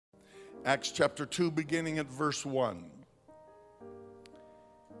Acts chapter 2, beginning at verse 1.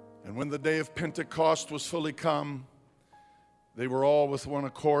 And when the day of Pentecost was fully come, they were all with one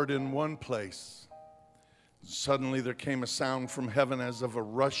accord in one place. Suddenly there came a sound from heaven as of a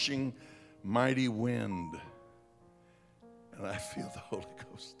rushing mighty wind. And I feel the Holy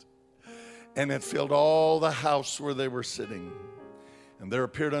Ghost. And it filled all the house where they were sitting. And there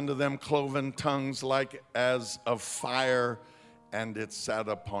appeared unto them cloven tongues like as of fire, and it sat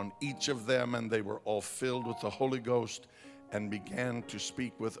upon each of them, and they were all filled with the Holy Ghost and began to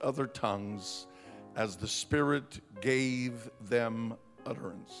speak with other tongues as the Spirit gave them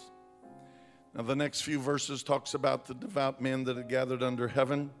utterance. Now the next few verses talks about the devout men that had gathered under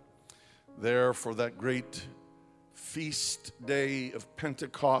heaven there for that great feast day of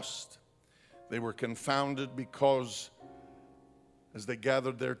Pentecost. They were confounded because as they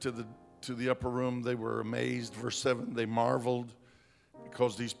gathered there to the upper room, they were amazed. Verse 7, they marveled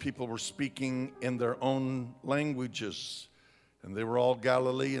because these people were speaking in their own languages, and they were all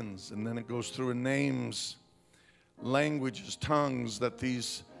Galileans. And then it goes through and names languages, tongues that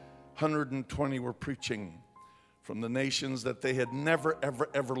these 120 were preaching from the nations that they had never,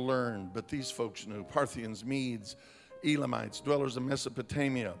 ever learned. But these folks knew: Parthians, Medes, Elamites, dwellers in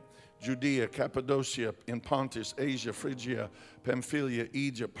Mesopotamia, Judea, Cappadocia, in Pontus, Asia, Phrygia, Pamphylia,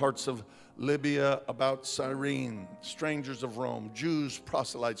 Egypt, parts of Libya about Cyrene, strangers of Rome, Jews,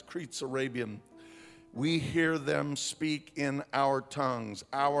 proselytes, Cretes, Arabian. We hear them speak in our tongues,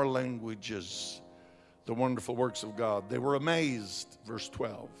 our languages, the wonderful works of God. They were amazed, verse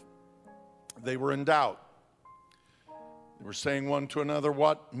 12. They were in doubt. They were saying one to another,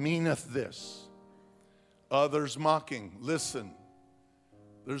 what meaneth this? Others mocking. Listen,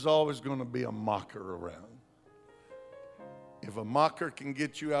 there's always going to be a mocker around. If a mocker can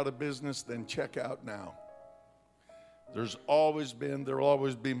get you out of business, then check out now. There'll always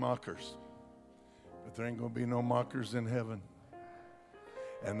be mockers. But there ain't going to be no mockers in heaven.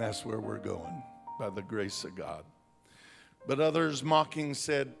 And that's where we're going, by the grace of God. But others mocking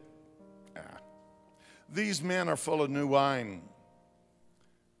said, these men are full of new wine.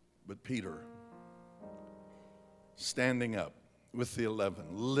 But Peter, standing up with the 11,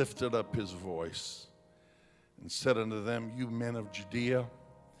 lifted up his voice and said unto them, you men of Judea,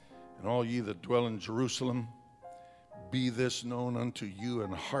 and all ye that dwell in Jerusalem, be this known unto you,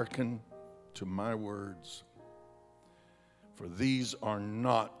 and hearken to my words. For these are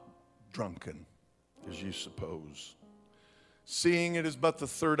not drunken, as you suppose, seeing it is but the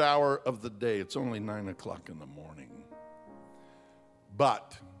third hour of the day. It's only 9 o'clock in the morning.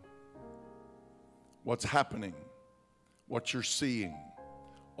 But what's happening, what you're seeing,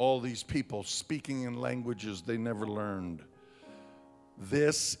 all these people speaking in languages they never learned,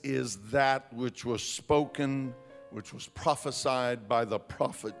 this is that which was spoken, which was prophesied by the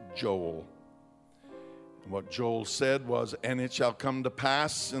prophet Joel. And what Joel said was, and it shall come to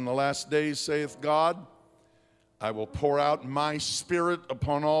pass in the last days, saith God, I will pour out my spirit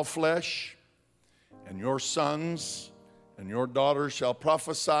upon all flesh, and your sons and your daughters shall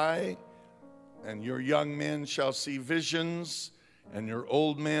prophesy, and your young men shall see visions, and your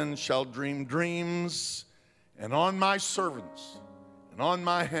old men shall dream dreams. And on my servants and on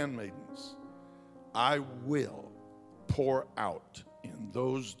my handmaidens I will pour out in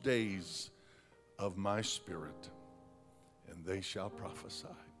those days of my spirit, and they shall prophesy.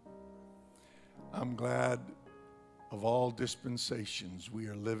 I'm glad of all dispensations we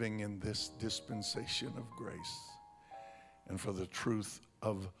are living in this dispensation of grace, and for the truth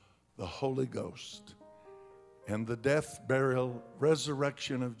of the Holy Ghost and the death, burial,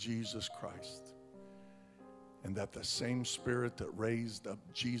 resurrection of Jesus Christ, and that the same Spirit that raised up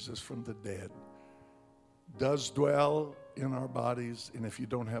Jesus from the dead does dwell in our bodies. And if you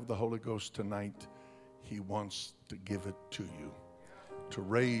don't have the Holy Ghost tonight, He wants to give it to you, to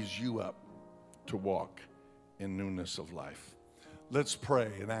raise you up to walk in newness of life. Let's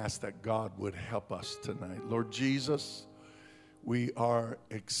pray and ask that God would help us tonight. Lord Jesus, we are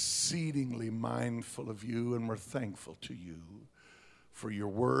exceedingly mindful of you, and we're thankful to you for your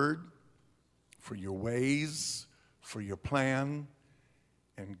word, for your ways, for your plan.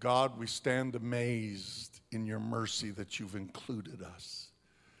 And God, we stand amazed in your mercy that you've included us.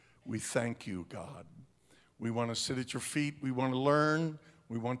 We thank you, God. We want to sit at your feet. We want to learn.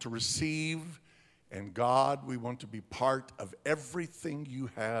 We want to receive. And God, we want to be part of everything you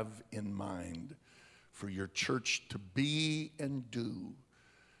have in mind for your church to be and do.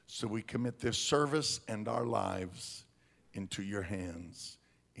 So we commit this service and our lives into your hands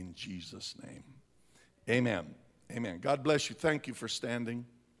in Jesus' name. Amen. Amen. God bless you. Thank you for standing.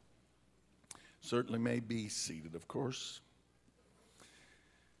 Certainly may be seated, of course.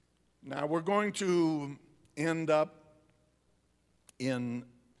 Now we're going to end up in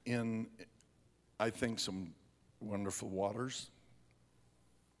I think some wonderful waters.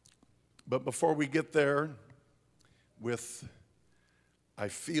 But before we get there, I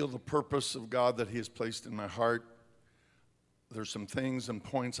feel the purpose of God that He has placed in my heart. There's some things and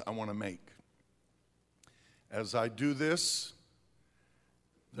points I want to make. As I do this,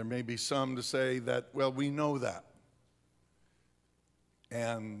 there may be some to say that, well, we know that.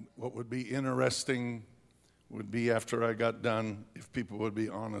 And what would be interesting would be after I got done, if people would be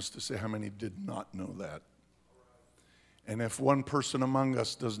honest to say how many did not know that. And if one person among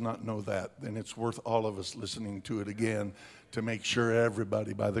us does not know that, then it's worth all of us listening to it again to make sure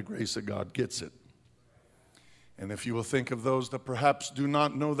everybody, by the grace of God, gets it. And if you will think of those that perhaps do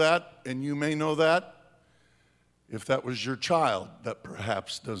not know that, and you may know that, if that was your child that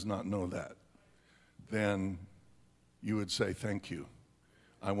perhaps does not know that, then you would say, thank you.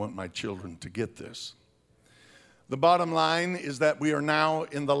 I want my children to get this. The bottom line is that we are now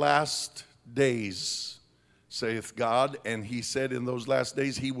in the last days, saith God, and He said in those last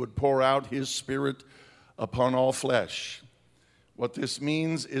days He would pour out His Spirit upon all flesh. What this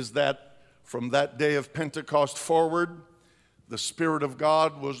means is that from that day of Pentecost forward, the Spirit of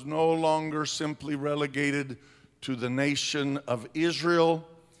God was no longer simply relegated to the nation of Israel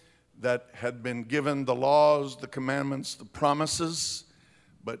that had been given the laws, the commandments, the promises.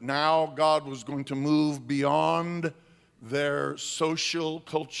 But now God was going to move beyond their social,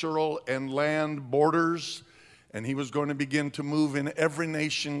 cultural, and land borders, and He was going to begin to move in every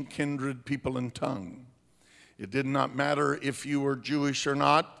nation, kindred, people, and tongue. It did not matter if you were Jewish or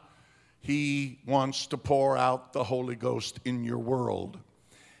not. He wants to pour out the Holy Ghost in your world.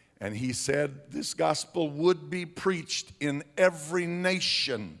 And He said this gospel would be preached in every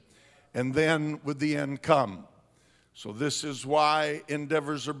nation, and then would the end come. So this is why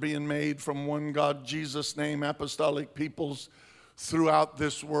endeavors are being made from one God, Jesus' name, apostolic peoples throughout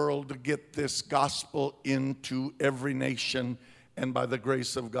this world to get this gospel into every nation and by the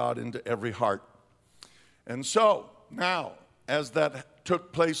grace of God into every heart. And so now, as that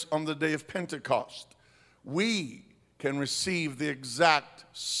took place on the day of Pentecost, we can receive the exact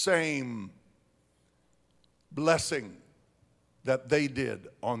same blessing that they did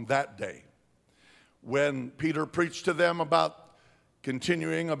on that day. When Peter preached to them about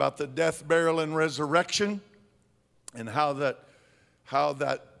about the death, burial, and resurrection, and how that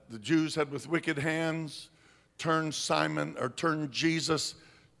the Jews had with wicked hands turned Jesus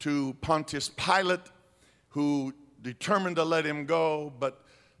to Pontius Pilate, who determined to let Him go, but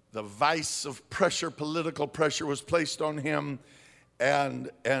the vice of pressure, political pressure, was placed on Him,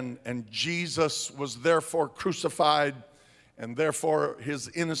 and Jesus was therefore crucified, and therefore His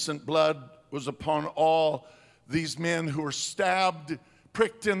innocent blood was upon all these men who were stabbed,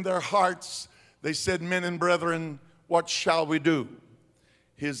 pricked in their hearts. They said, men and brethren, what shall we do?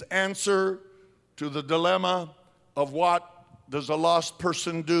 His answer to the dilemma of what does a lost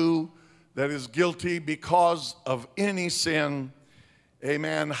person do that is guilty because of any sin,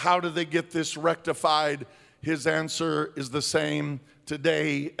 amen, how do they get this rectified? His answer is the same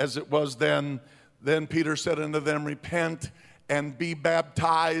today as it was then. Then Peter said unto them, repent and be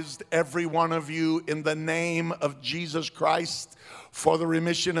baptized, every one of you, in the name of Jesus Christ for the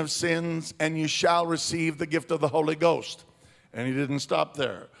remission of sins, and you shall receive the gift of the Holy Ghost. And He didn't stop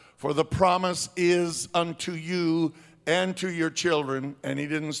there. For the promise is unto you and to your children, and He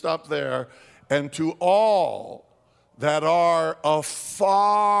didn't stop there, and to all that are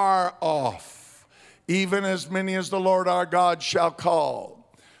afar off, even as many as the Lord our God shall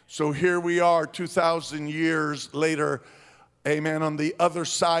call. So here we are 2,000 years later, amen, on the other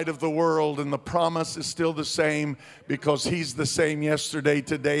side of the world, and the promise is still the same because He's the same yesterday,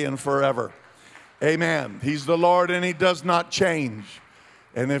 today, and forever. Amen. He's the Lord and He does not change.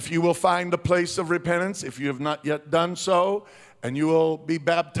 And if you will find a place of repentance, if you have not yet done so, and you will be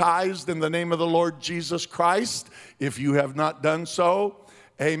baptized in the name of the Lord Jesus Christ, if you have not done so,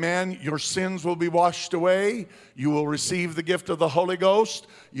 amen, your sins will be washed away. You will receive the gift of the Holy Ghost.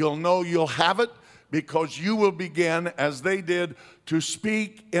 You'll know you'll have it, because you will begin, as they did, to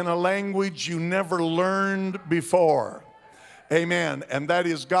speak in a language you never learned before. Amen. And that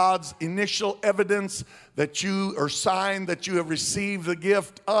is God's initial evidence that you, or sign that you have received the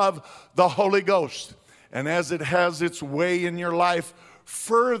gift of the Holy Ghost. And as it has its way in your life,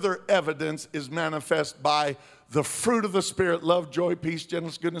 further evidence is manifest by the fruit of the Spirit: love, joy, peace,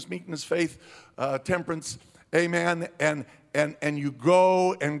 gentleness, goodness, meekness, faith, temperance. Amen. And you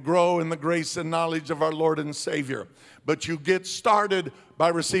go and grow in the grace and knowledge of our Lord and Savior. But you get started by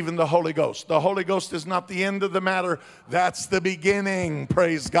receiving the Holy Ghost. The Holy Ghost is not the end of the matter. That's the beginning,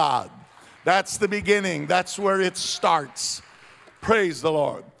 praise God. That's the beginning. That's where it starts. Praise the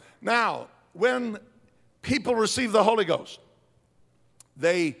Lord. Now, when people receive the Holy Ghost,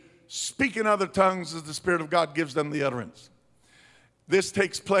 they speak in other tongues as the Spirit of God gives them the utterance. This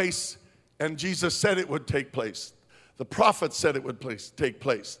takes place, and Jesus said it would take place. The prophet said it would take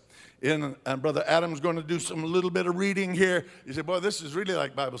place. And Brother Adam's going to do some little bit of reading here. You say, boy, this is really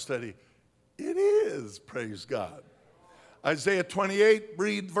like Bible study. It is, praise God. Isaiah 28,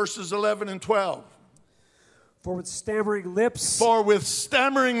 read verses 11 and 12. For with stammering lips. For with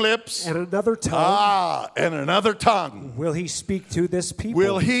stammering lips. And another tongue. And another tongue. Will he speak to this people.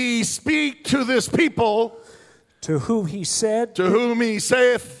 Will he speak to this people. To whom he said. To whom he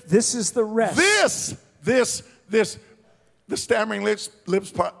saith. This is the rest. This. The stammering lips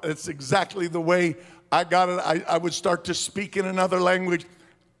part, it's exactly the way I got it. I would start to speak in another language.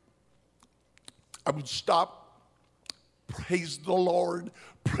 I would stop. Praise the Lord.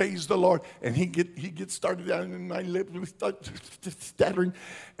 Praise the Lord. And he get started down in my lips. We start stuttering.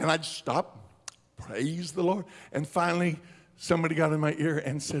 And I'd stop. Praise the Lord. And finally, somebody got in my ear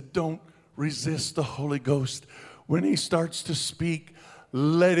and said, don't resist the Holy Ghost. When he starts to speak,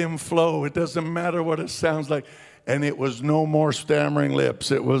 let him flow. It doesn't matter what it sounds like. And it was no more stammering lips.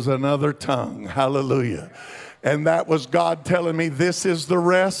 It was another tongue. Hallelujah. And that was God telling me, this is the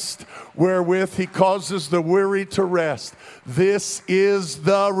rest wherewith he causes the weary to rest. This is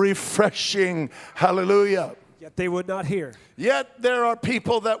the refreshing. Hallelujah. Yet they would not hear. Yet there are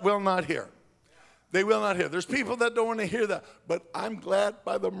people that will not hear. They will not hear. There's people that don't want to hear that. But I'm glad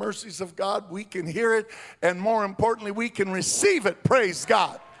by the mercies of God we can hear it. And more importantly, we can receive it. Praise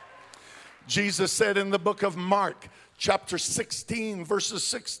God. Jesus said in the book of Mark, chapter 16, verses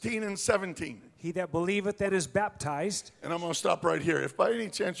 16 and 17. He that believeth and is baptized. And I'm going to stop right here. If by any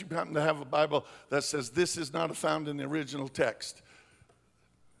chance you happen to have a Bible that says this is not found in the original text,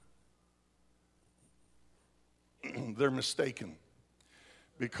 they're mistaken.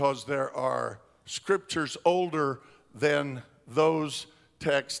 Because there are scriptures older than those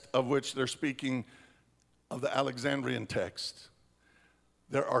texts of which they're speaking of the Alexandrian text.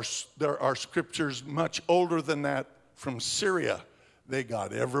 There are scriptures much older than that from Syria. They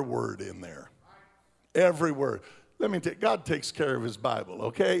got every word in there. Every word. Let me tell you, God takes care of his Bible,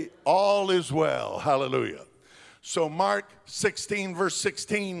 okay? All is well. Hallelujah. So Mark 16, verse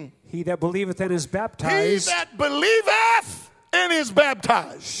 16. He that believeth and is baptized. He that believeth and is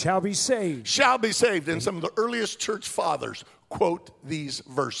baptized. Shall be saved. Shall be saved. And some of the earliest church fathers quote these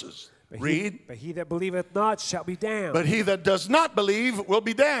verses. Read. But he that believeth not shall be damned. But he that does not believe will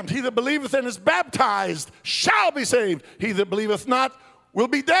be damned. He that believeth and is baptized shall be saved. He that believeth not will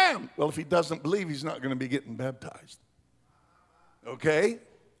be damned. Well, if he doesn't believe, he's not going to be getting baptized. Okay?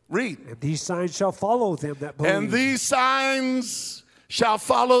 Read. And these signs shall follow them that believe. And these signs shall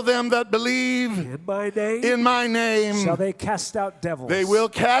follow them that believe. In my name. In my name. Shall they cast out devils. They will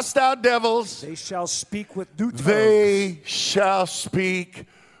cast out devils. They shall speak with new tongues. They shall speak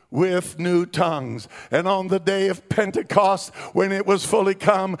with new tongues. And on the day of Pentecost, when it was fully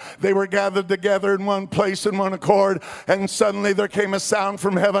come, they were gathered together in one place in one accord, and suddenly there came a sound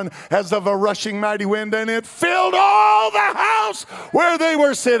from heaven as of a rushing mighty wind, and it filled all the house where they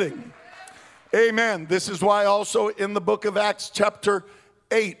were sitting. Amen. This is why also in the book of Acts chapter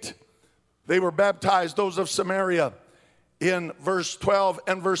 8, they were baptized, those of Samaria, in verse 12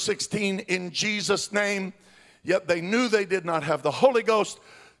 and verse 16, in Jesus' name. Yet they knew they did not have the Holy Ghost.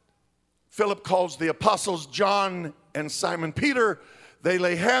 Philip calls the apostles John and Simon Peter. They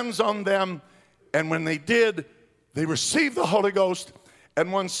lay hands on them, and when they did, they received the Holy Ghost.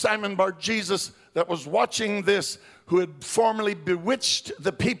 And one Simon Bar-Jesus that was watching this, who had formerly bewitched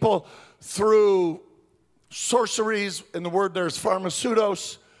the people through sorceries, in the word there's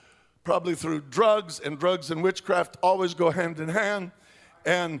pharmaceutos, probably through drugs and witchcraft always go hand in hand.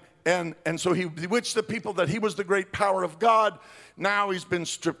 And so he bewitched the people that he was the great power of God. Now he's been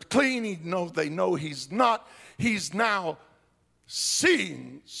stripped clean. They know he's not. He's now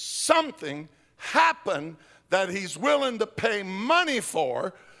seeing something happen that he's willing to pay money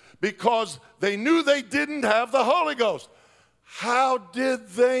for because they knew they didn't have the Holy Ghost. How did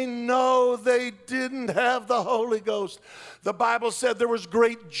they know they didn't have the Holy Ghost? The Bible said there was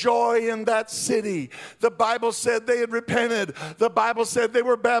great joy in that city. The Bible said they had repented. The Bible said they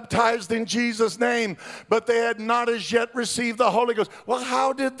were baptized in Jesus' name, but they had not as yet received the Holy Ghost. Well,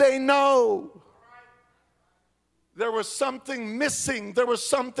 how did they know? There was something missing. There was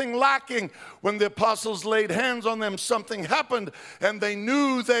something lacking. When the apostles laid hands on them, something happened, and they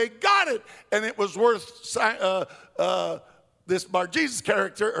knew they got it. And it was worth this Bar-Jesus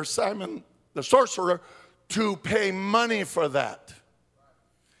character, or Simon the sorcerer, to pay money for that.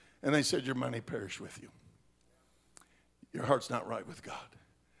 And they said, your money perish with you. Your heart's not right with God.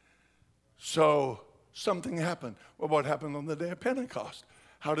 So something happened. Well, what happened on the day of Pentecost?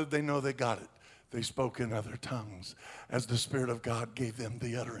 How did they know they got it? They spoke in other tongues as the Spirit of God gave them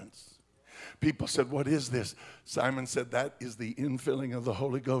the utterance. People said, what is this? Simon said, that is the infilling of the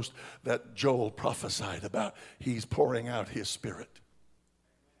Holy Ghost that Joel prophesied about. He's pouring out his Spirit.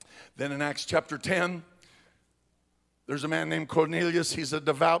 Then in Acts chapter 10, there's a man named Cornelius. He's a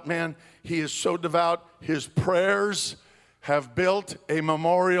devout man. He is so devout, his prayers have built a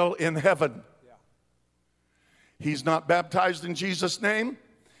memorial in heaven. He's not baptized in Jesus' name.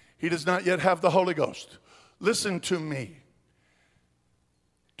 He does not yet have the Holy Ghost. Listen to me.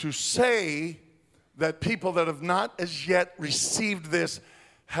 To say that people that have not as yet received this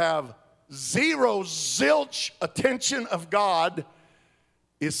have zero, zilch attention of God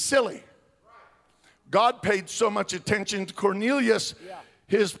is silly. God paid so much attention to Cornelius,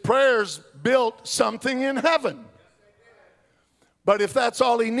 his prayers built something in heaven. But if that's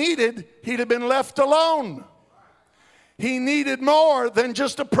all he needed, he'd have been left alone. He needed more than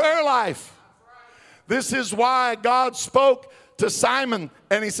just a prayer life. This is why God spoke to Simon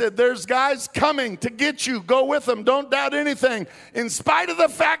and he said, there's guys coming to get you. Go with them. Don't doubt anything. In spite of the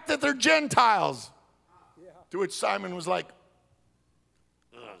fact that they're Gentiles. To which Simon was like,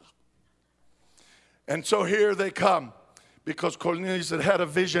 ugh. And so here they come, because Cornelius had a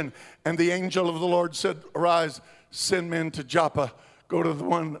vision, and the angel of the Lord said, arise, send men to Joppa. Go to the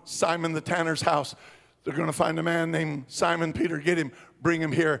one Simon the tanner's house. They're going to find a man named Simon Peter. Get him, bring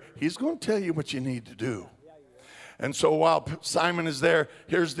him here. He's going to tell you what you need to do. And so while Simon is there,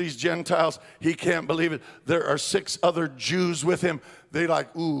 here's these Gentiles. He can't believe it. There are 6 other Jews with him. They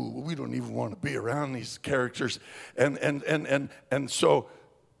like, ooh, we don't even want to be around these characters. And so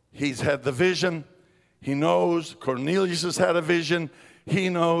he's had the vision. He knows. Cornelius has had a vision. He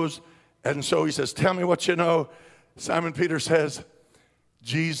knows. And so he says, tell me what you know. Simon Peter says,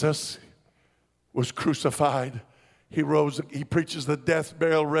 Jesus was crucified. He rose. He preaches the death,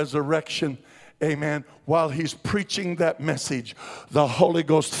 burial, resurrection. Amen. While he's preaching that message, the Holy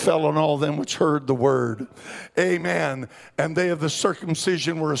Ghost fell on all them which heard the word. Amen. And they of the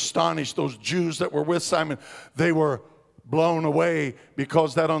circumcision were astonished. Those Jews that were with Simon, they were blown away,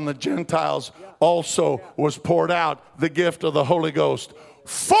 because that on the Gentiles also was poured out the gift of the Holy Ghost.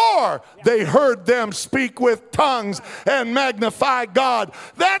 For they heard them speak with tongues and magnify God.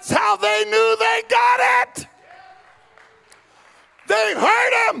 That's how they knew they got it. They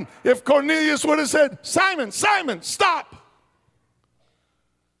heard him. If Cornelius would have said, Simon, Simon, stop.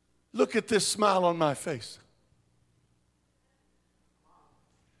 Look at this smile on my face.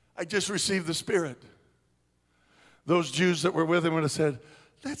 I just received the Spirit. Those Jews that were with him would have said,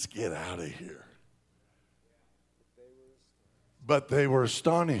 let's get out of here. But they were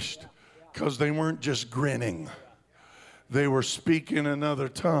astonished, because they weren't just grinning. They were speaking in other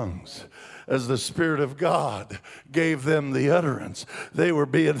tongues as the Spirit of God gave them the utterance. They were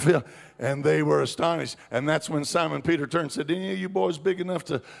being filled, and they were astonished. And that's when Simon Peter turned and said, any of you boys big enough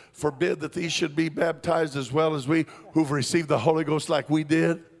to forbid that these should be baptized as well as we, who've received the Holy Ghost like we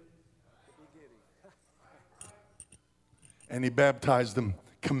did? And he baptized them,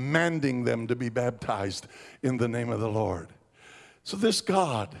 commanding them to be baptized in the name of the Lord. So this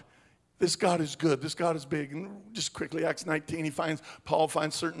God is good. This God is big. And just quickly, Acts 19, Paul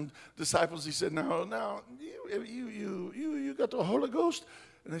finds certain disciples. He said, now, you got the Holy Ghost?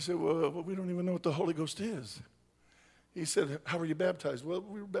 And they said, well, we don't even know what the Holy Ghost is. He said, how were you baptized? Well,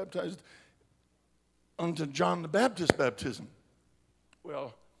 we were baptized unto John the Baptist baptism.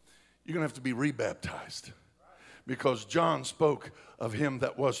 Well, you're going to have to be rebaptized. Because John spoke of him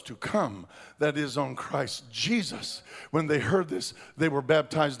that was to come, that is on Christ Jesus. When they heard this, they were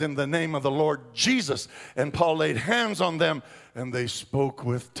baptized in the name of the Lord Jesus. And Paul laid hands on them, and they spoke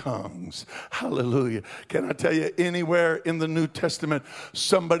with tongues. Hallelujah. Can I tell you, anywhere in the New Testament,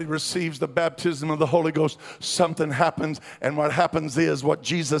 somebody receives the baptism of the Holy Ghost, something happens. And what happens is what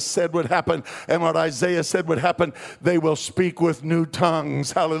Jesus said would happen, and what Isaiah said would happen. They will speak with new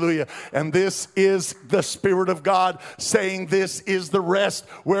tongues. Hallelujah. And this is the Spirit of God saying, this is the rest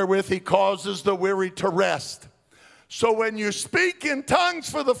wherewith he causes the weary to rest. So when you speak in tongues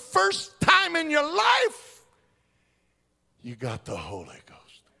for the first time in your life, you got the Holy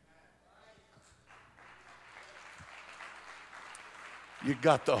Ghost. You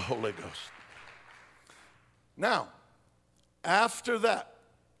got the Holy Ghost. Now, after that,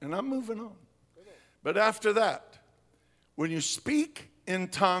 and I'm moving on, but after that, when you speak in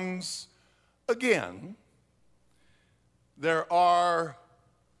tongues again, there are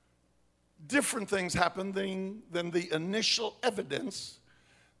different things happening than the initial evidence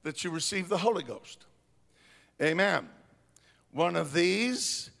that you receive the Holy Ghost. Amen. One of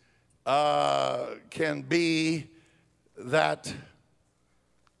these can be that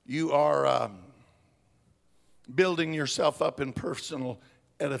you are building yourself up in personal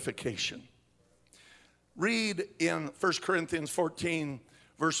edification. Read in 1 Corinthians 14,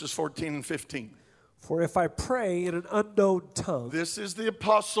 verses 14 and 15. For if I pray in an unknown tongue. This is the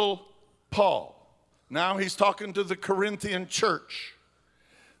Apostle Paul. Now he's talking to the Corinthian church.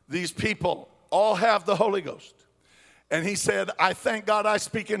 These people all have the Holy Ghost. And he said, I thank God I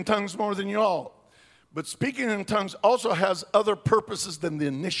speak in tongues more than you all. But speaking in tongues also has other purposes than the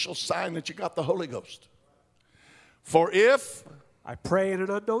initial sign that you got the Holy Ghost. For if I pray in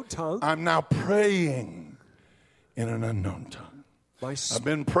an unknown tongue. I'm now praying in an unknown tongue. I've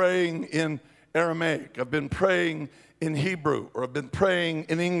been praying in Aramaic. I've been praying in Hebrew, or I've been praying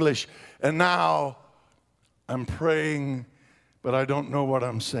in English. And now I'm praying, but I don't know what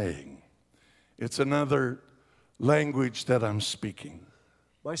I'm saying. It's another language that I'm speaking.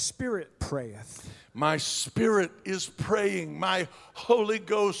 My spirit prayeth. My spirit is praying. My Holy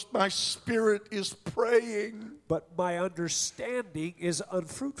Ghost, my spirit is praying. But my understanding is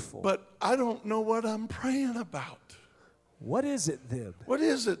unfruitful. But I don't know what I'm praying about. What is it then? What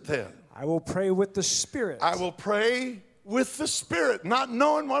is it then? I will pray with the Spirit. I will pray with the Spirit, not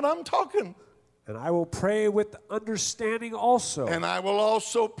knowing what I'm talking. And I will pray with understanding also. And I will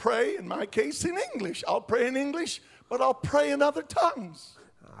also pray, in my case, in English. I'll pray in English, but I'll pray in other tongues.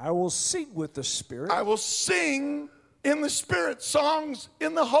 I will sing with the Spirit. I will sing in the Spirit, songs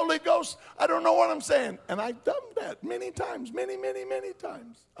in the Holy Ghost. I don't know what I'm saying. And I've done that many times, many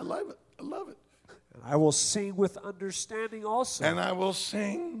times. I love it. I love it. And I will sing with understanding also. And I will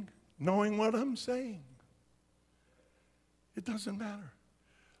sing knowing what I'm saying. It doesn't matter.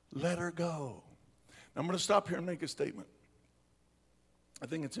 Let her go. I'm going to stop here and make a statement. I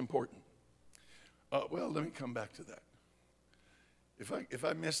think it's important. Well, let me come back to that. If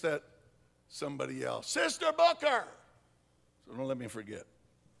I miss that, somebody else. Sister Booker! So don't let me forget.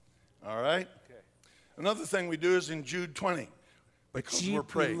 All right? Okay. Another thing we do is in Jude 20. Because we're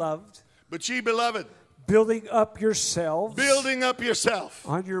praying. Beloved. But ye, beloved. Building up yourselves. Building up yourself.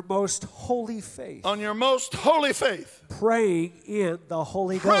 On your most holy faith. On your most holy faith. Praying in the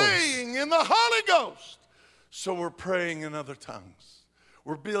Holy Ghost. Praying in the Holy Ghost. So we're praying in other tongues.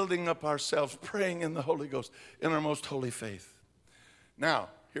 We're building up ourselves, praying in the Holy Ghost, in our most holy faith. Now,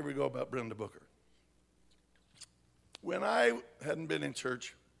 here we go about Brenda Booker. When I hadn't been in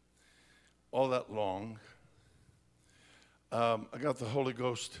church all that long, I got the Holy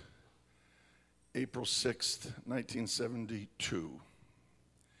Ghost April 6th, 1972.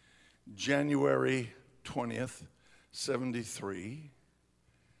 January 20th, 73,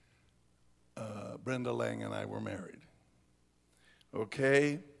 Brenda Lang and I were married.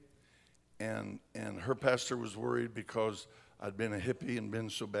 Okay? And her pastor was worried because I'd been a hippie and been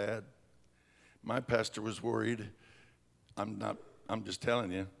so bad. My pastor was worried. I'm just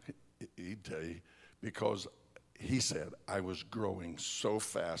telling you, he'd tell you, because he said I was growing so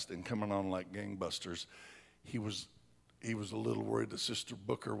fast and coming on like gangbusters. He was a little worried that Sister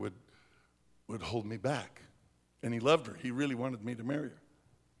Booker would hold me back. And he loved her. He really wanted me to marry her.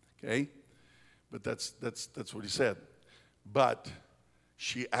 Okay? But that's what he said. But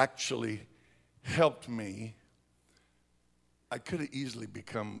she actually helped me. I could have easily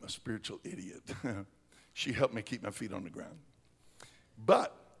become a spiritual idiot. She helped me keep my feet on the ground.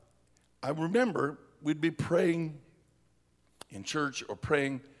 But I remember we'd be praying in church or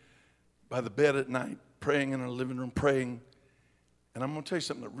praying by the bed at night, praying in our living room, praying. And I'm going to tell you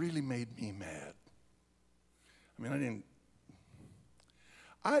something that really made me mad.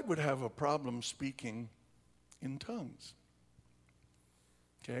 I would have a problem speaking in tongues.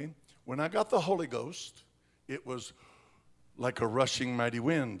 Okay? When I got the Holy Ghost, it was like a rushing mighty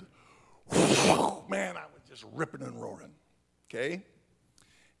wind. Man, I was just ripping and roaring. Okay?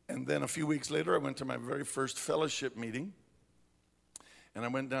 And then a few weeks later, I went to my very first fellowship meeting. And I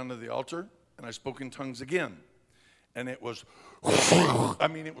went down to the altar, and I spoke in tongues again. And it was,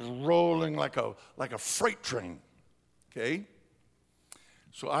 it was rolling like a freight train. Okay?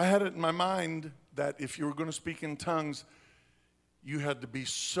 So I had it in my mind that if you were going to speak in tongues, you had to be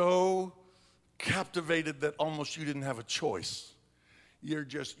so captivated that almost you didn't have a choice.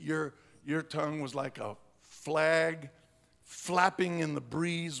 Your tongue was like a flag flapping in the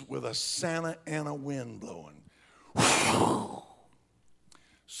breeze with a Santa Ana wind blowing.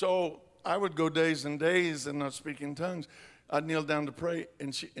 So I would go days and days and not speak in tongues. I'd kneel down to pray,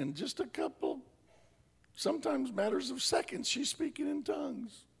 and in just a couple, sometimes matters of seconds, she's speaking in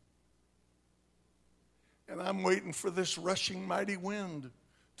tongues. And I'm waiting for this rushing mighty wind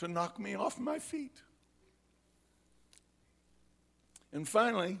to knock me off my feet. And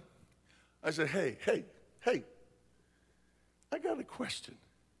finally, I said, hey, I got a question.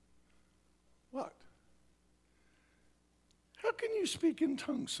 What? How can you speak in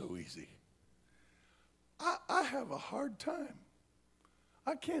tongues so easy? I have a hard time.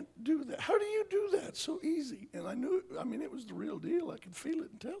 I can't do that. How do you do that so easy? And I knew, it was the real deal. I could feel it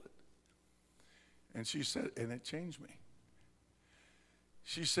and tell it. And she said, and it changed me.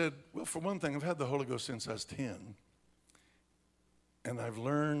 She said, well, for one thing, I've had the Holy Ghost since I was 10. And I've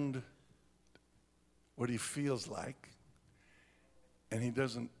learned what he feels like. And he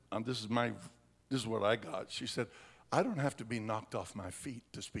doesn't, this is what I got. She said, I don't have to be knocked off my feet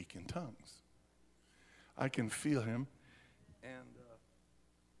to speak in tongues. I can feel him,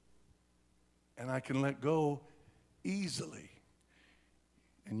 and I can let go easily.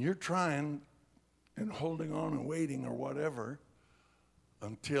 And you're trying and holding on and waiting or whatever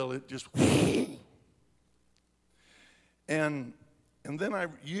until it just and then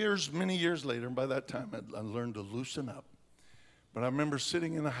many years later, and by that time I learned to loosen up. But I remember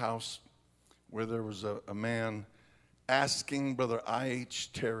sitting in a house where there was a man asking Brother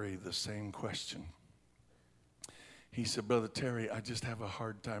I.H. Terry the same question. He said, Brother Terry, I just have a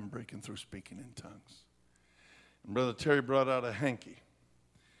hard time breaking through speaking in tongues. And Brother Terry brought out a hanky.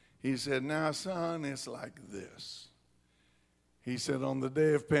 He said, now, son, it's like this. He said, on the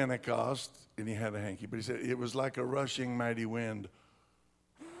day of Pentecost, and he had a hanky, but he said, it was like a rushing mighty wind.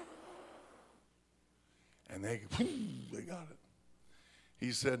 And they got it.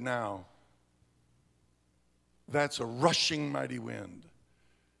 He said, now, that's a rushing mighty wind.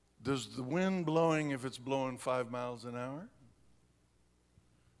 Does the wind blowing, if it's blowing 5 miles an hour?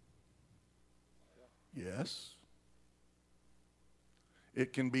 Yes.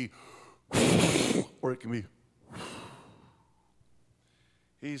 It can be, or it can be.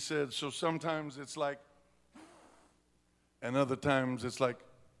 He said, so sometimes it's like, and other times it's like,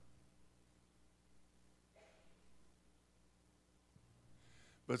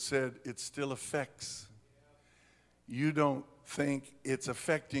 but said it still affects. You don't think it's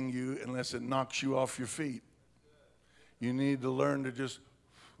affecting you unless it knocks you off your feet. You need to learn to just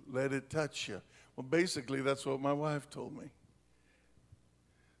let it touch you. Well, basically, that's what my wife told me.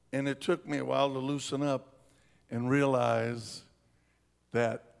 And it took me a while to loosen up and realize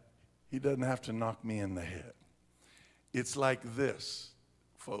that he doesn't have to knock me in the head. It's like this,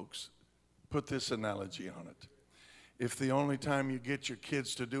 folks. Put this analogy on it. If the only time you get your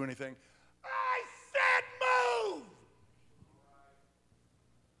kids to do anything, I said move!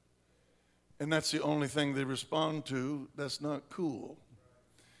 And that's the only thing they respond to, that's not cool.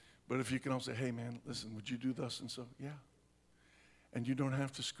 But if you can also say, hey man, listen, would you do thus and so? Yeah. And you don't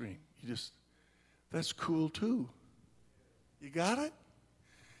have to scream. That's cool too. You got it?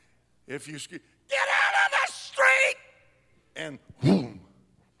 If you scream, get out of the street! And boom.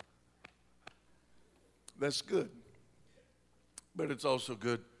 That's good. But it's also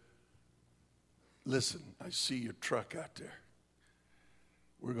good. Listen, I see your truck out there.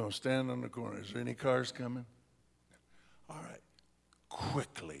 We're going to stand on the corner. Is there any cars coming? All right.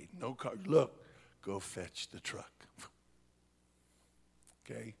 Quickly, no car. Look, go fetch the truck.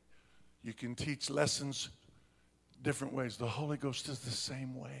 Okay? You can teach lessons different ways. The Holy Ghost is the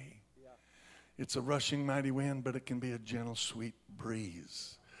same way. Yeah. It's a rushing mighty wind, but it can be a gentle, sweet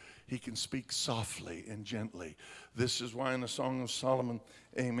breeze. He can speak softly and gently. This is why in the Song of Solomon,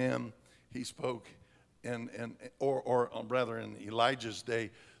 amen, he spoke, or rather in Elijah's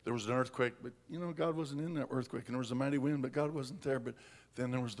day, there was an earthquake, but God wasn't in that earthquake, and there was a mighty wind, but God wasn't there. But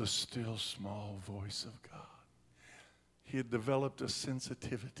then there was the still small voice of God. He had developed a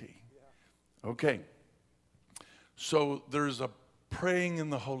sensitivity. Okay. So there's a praying in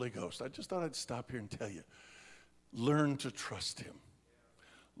the Holy Ghost. I just thought I'd stop here and tell you, learn to trust him.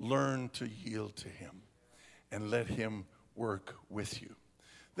 Learn to yield to him and let him work with you.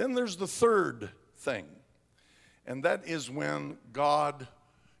 Then there's the third thing, and that is when God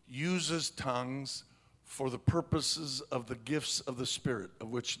uses tongues for the purposes of the gifts of the Spirit, of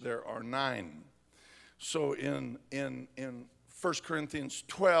which there are 9. So in 1 Corinthians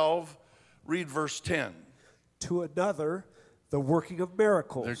 12, read verse 10. To another, the working of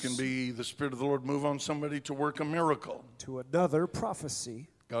miracles. There can be the Spirit of the Lord move on somebody to work a miracle. To another, prophecy.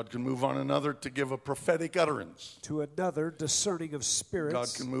 God can move on another to give a prophetic utterance. To another, discerning of spirits.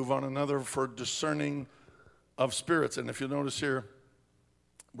 God can move on another for discerning of spirits. And if you notice here,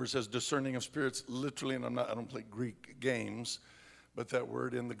 where it says discerning of spirits, literally, and I don't play Greek games, but that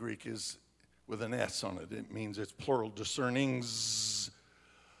word in the Greek is with an S on it. It means it's plural, discernings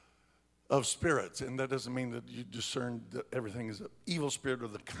of spirits. And that doesn't mean that you discern that everything is an evil spirit or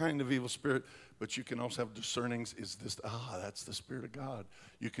the kind of evil spirit, but you can also have discernings. Is this, that's the Spirit of God.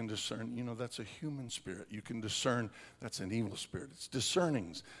 You can discern, that's a human spirit. You can discern that's an evil spirit. It's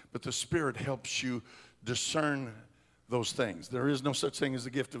discernings. But the Spirit helps you discern those things. There is no such thing as the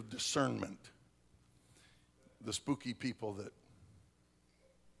gift of discernment. The spooky people that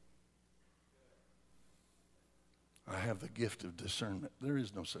I have the gift of discernment. There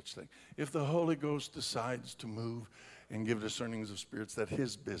is no such thing. If the Holy Ghost decides to move and give discernings of spirits, that's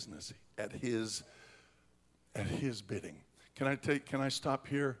His business, at His bidding. Can I stop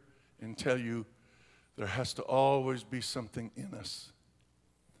here and tell you there has to always be something in us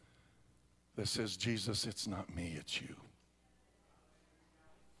that says, Jesus, it's not me, it's you.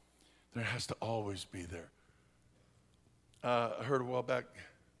 There has to always be there. I heard a while back,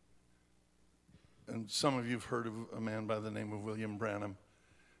 and some of you have heard of a man by the name of William Branham,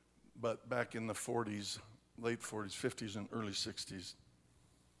 but back in the 40s, late 40s, 50s, and early 60s,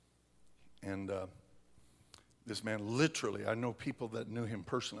 and this man literally, I know people that knew him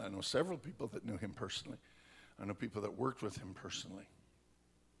personally. I know several people that knew him personally. I know people that worked with him personally,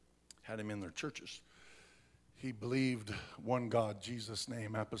 had him in their churches. He believed one God, Jesus'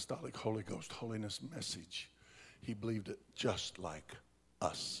 name, apostolic, Holy Ghost, holiness, message. He believed it just like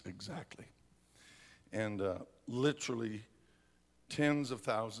us, exactly. And literally tens of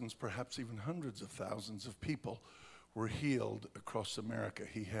thousands, perhaps even hundreds of thousands of people were healed across America.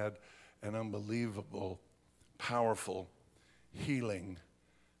 He had an unbelievable, powerful healing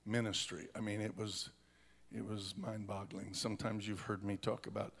ministry. I mean, it was mind-boggling. Sometimes you've heard me talk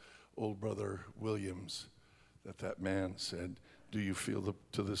about old brother Williams, that man said,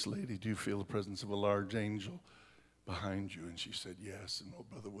 to this lady, do you feel the presence of a large angel behind you? And she said, yes. And old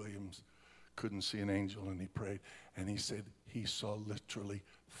brother Williams couldn't see an angel, and he prayed. And he said he saw literally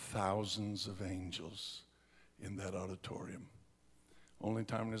thousands of angels in that auditorium. Only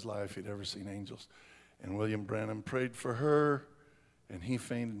time in his life he'd ever seen angels. And William Branham prayed for her, and he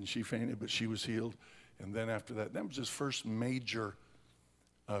fainted and she fainted, but she was healed. And then after that was his first major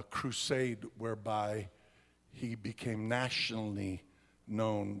crusade whereby he became nationally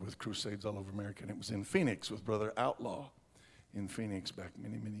known with crusades all over America. And it was in Phoenix with Brother Outlaw in Phoenix back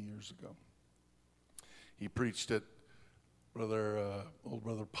many, many years ago. He preached at old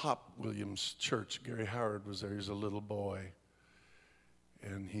brother Pop Williams' church. Gary Howard was there. He was a little boy.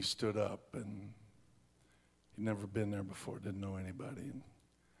 And he stood up, and he'd never been there before, didn't know anybody, and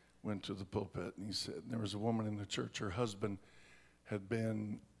went to the pulpit, and he said, there was a woman in the church, her husband he'd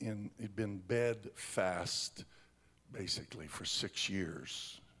been bedfast basically for 6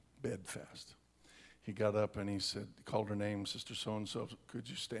 years, bedfast. He got up and he said, called her name, Sister so-and-so, could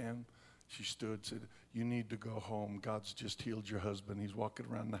you stand? She stood, said, you need to go home. God's just healed your husband. He's walking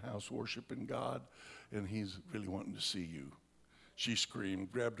around the house worshiping God, and he's really wanting to see you. She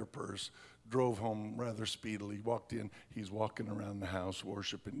screamed, grabbed her purse, drove home rather speedily, walked in. He's walking around the house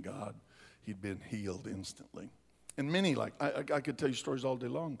worshiping God. He'd been healed instantly. And many, I could tell you stories all day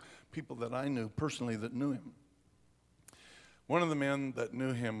long, people that I knew personally that knew him. One of the men that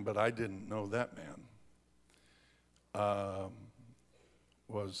knew him, but I didn't know that man,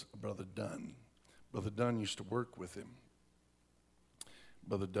 was Brother Dunn. Brother Dunn used to work with him.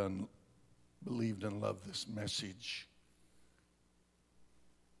 Brother Dunn believed and loved this message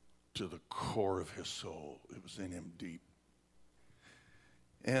to the core of his soul. It was in him deep.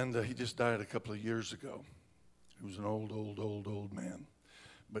 And he just died a couple of years ago. He was an old man.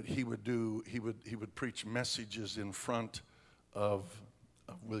 But he would preach messages in front of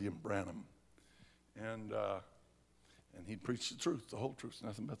William Branham. And he'd preach the truth, the whole truth,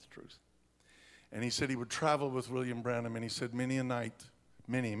 nothing but the truth. And he said he would travel with William Branham, and he said many a night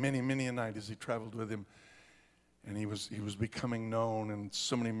as he traveled with him, and he was becoming known, and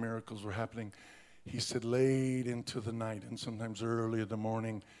so many miracles were happening. He said late into the night and sometimes early in the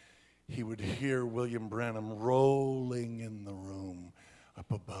morning, he would hear William Branham rolling in the room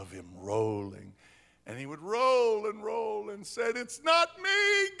up above him, rolling. And he would roll and said, it's not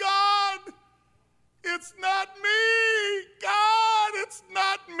me, God. It's not me, God. It's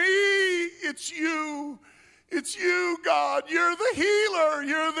not me. It's you. It's you, God. You're the healer.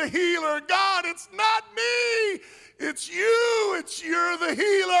 You're the healer. God, it's not me. It's you. You're the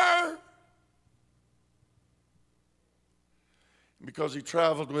healer. And because he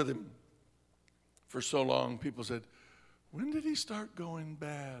traveled with him for so long, people said, when did he start going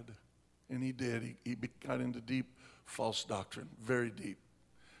bad? And he did. He got into deep false doctrine, very deep,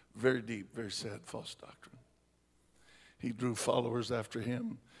 very sad false doctrine. He drew followers after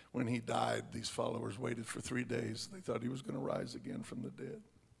him. When he died, these followers waited for 3 days. They thought he was going to rise again from the dead,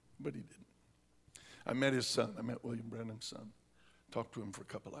 but he didn't. I met his son. I met William Branham's son. Talked to him for a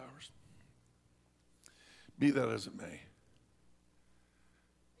couple hours. Be that as it may,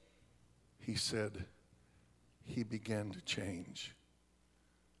 he said he began to change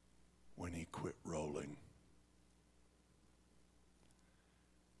when he quit rolling.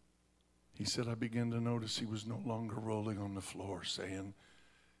 He said, I began to notice he was no longer rolling on the floor saying,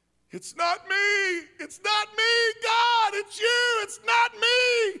 it's not me, it's not me, God, it's you, it's not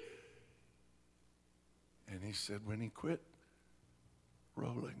me. And he said when he quit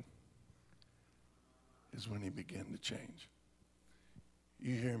rolling is when he began to change.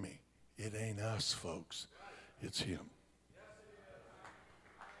 You hear me? It ain't us, folks. It's him.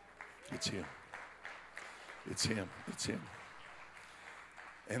 It's him. It's him. It's him.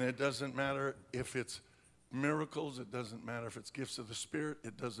 And it doesn't matter if it's miracles. It doesn't matter if it's gifts of the Spirit.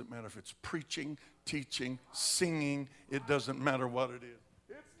 It doesn't matter if it's preaching, teaching, singing. It doesn't matter what it is.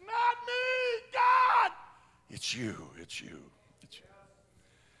 It's not me, God. It's you. It's you. It's you.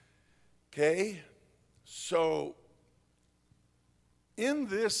 Okay? So, in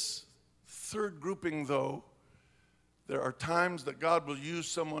this third grouping, though, there are times that God will use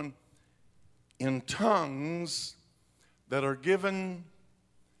someone in tongues that are given,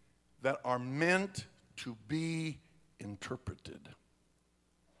 that are meant to be interpreted.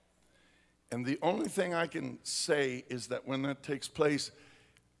 And the only thing I can say is that when that takes place,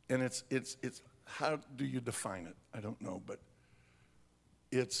 and it's how do you define it? I don't know, but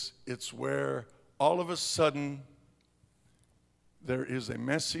it's where all of a sudden there is a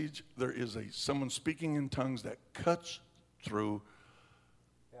message, there is someone speaking in tongues that cuts through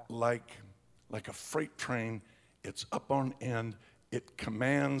like a freight train. It's up on end. It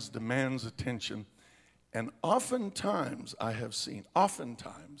demands attention. And oftentimes, I have seen,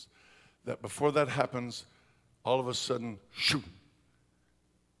 that before that happens, all of a sudden, shoo.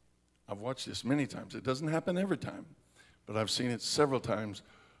 I've watched this many times. It doesn't happen every time, but I've seen it several times.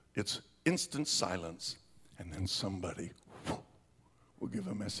 It's instant silence, and then somebody will give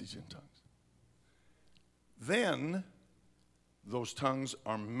a message in tongues. Then, those tongues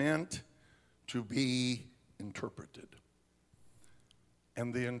are meant to be interpreted.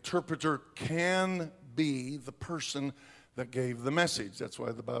 And the interpreter can be the person that gave the message. That's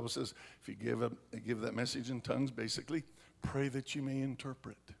why the Bible says, if you give that message in tongues, basically, pray that you may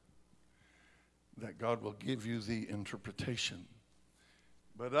interpret. That God will give you the interpretation.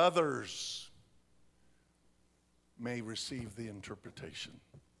 But others may receive the interpretation.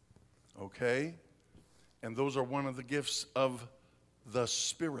 Okay? And those are one of the gifts of the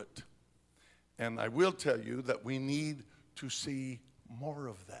Spirit. And I will tell you that we need to see more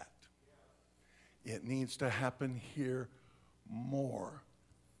of that. It needs to happen here more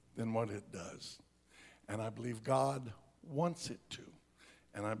than what it does. And I believe God wants it to.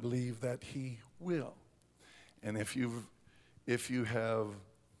 And I believe that He will. And if you have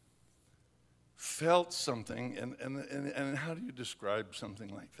felt something, and how do you describe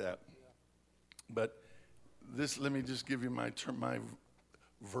something like that? But let me just give you my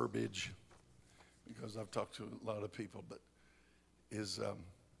verbiage, because I've talked to a lot of people, but is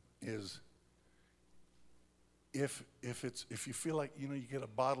if you feel like, you get a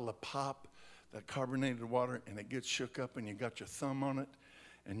bottle of pop, that carbonated water, and it gets shook up and you got your thumb on it,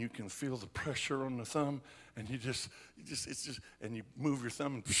 and you can feel the pressure on the thumb, and and you move your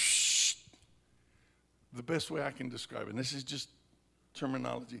thumb and the best way I can describe it, and this is just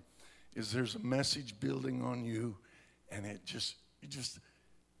terminology, is there's a message building on you, and you just that's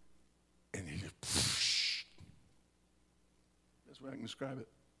the way I can describe it.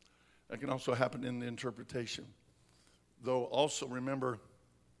 That can also happen in the interpretation. Though also remember,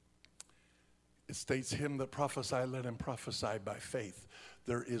 it states, him that prophesy, let him prophesy by faith.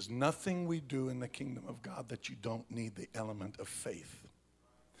 There is nothing we do in the kingdom of God that you don't need the element of faith,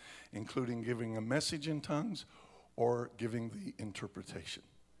 including giving a message in tongues or giving the interpretation.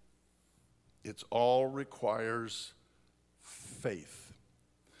 It all requires faith.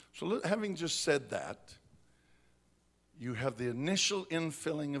 So having just said that, you have the initial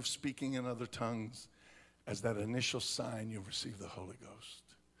infilling of speaking in other tongues. As that initial sign, you receive the Holy Ghost.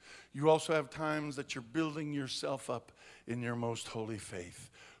 You also have times that you're building yourself up in your most holy faith,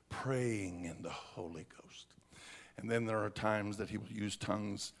 praying in the Holy Ghost. And then there are times that He will use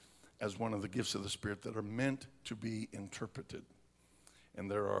tongues as one of the gifts of the Spirit that are meant to be interpreted. And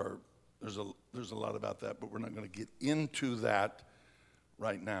there's a lot about that, but we're not going to get into that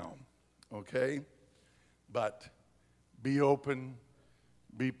right now. okay? But be open,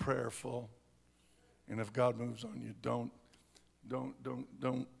 be prayerful, and if God moves on you, don't,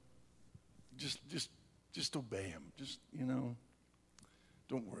 just obey him. Just,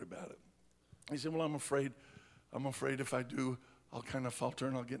 don't worry about it. He said, well, I'm afraid if I do, I'll kind of falter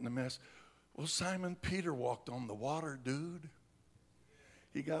and I'll get in a mess. Well, Simon Peter walked on the water, dude.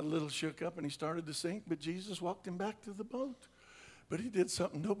 He got a little shook up and he started to sink, but Jesus walked him back to the boat. But he did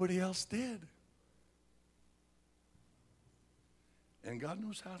something nobody else did. And God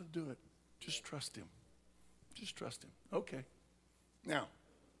knows how to do it. Just trust him. Just trust him. Okay. Now,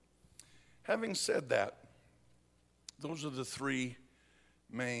 having said that, those are the three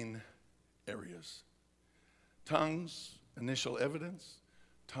main areas. Tongues, initial evidence.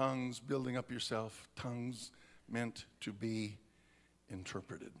 Tongues, building up yourself. Tongues meant to be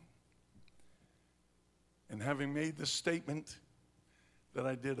interpreted. And having made the statement that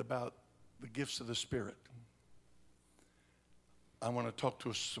I did about the gifts of the Spirit, I want to talk to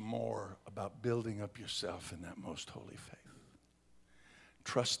us some more about building up yourself in that most holy faith.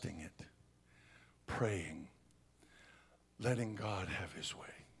 Trusting it, praying, letting God have his way.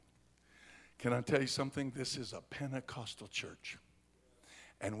 Can I tell you something? This is a Pentecostal church,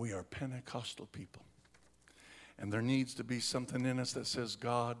 and we are Pentecostal people. And there needs to be something in us that says,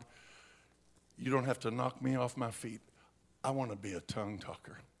 God, you don't have to knock me off my feet. I want to be a tongue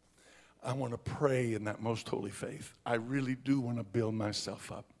talker. I want to pray in that most holy faith. I really do want to build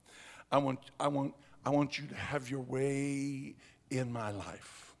myself up. I want you to have your way in my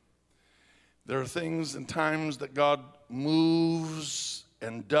life. There are things and times that God moves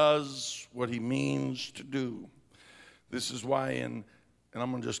and does what he means to do. This is why and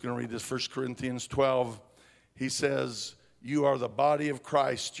I'm just going to read this, 1 Corinthians 12, he says, you are the body of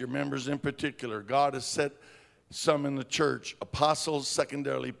Christ, your members in particular. God has set some in the church, apostles,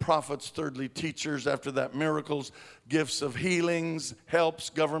 secondarily prophets, thirdly teachers, after that miracles, gifts of healings, helps,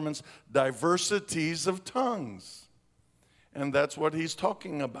 governments, diversities of tongues. And that's what he's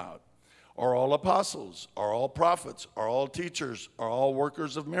talking about. Are all apostles? Are all prophets? Are all teachers? Are all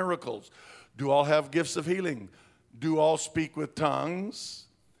workers of miracles? Do all have gifts of healing? Do all speak with tongues?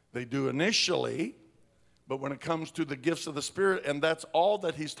 They do initially, but when it comes to the gifts of the Spirit, and that's all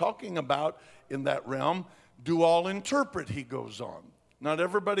that he's talking about in that realm, do all interpret, he goes on. Not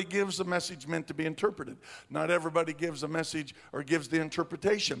everybody gives a message meant to be interpreted. Not everybody gives a message or gives the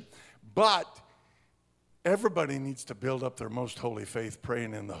interpretation. But everybody needs to build up their most holy faith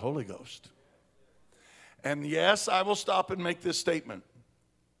praying in the Holy Ghost. And yes, I will stop and make this statement.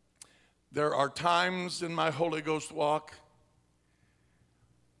 There are times in my Holy Ghost walk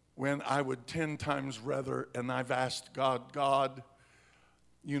when I would 10 times rather, and I've asked God,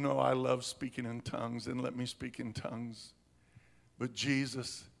 you know I love speaking in tongues, and let me speak in tongues. But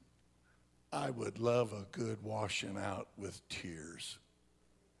Jesus, I would love a good washing out with tears.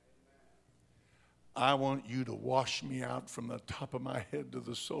 I want you to wash me out from the top of my head to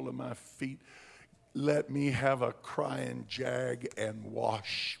the sole of my feet. Let me have a crying jag and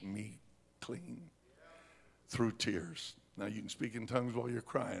wash me clean through tears. Now you can speak in tongues while you're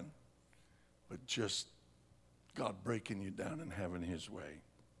crying, but just God breaking you down and having his way.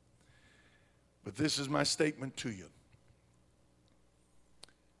 But this is my statement to you.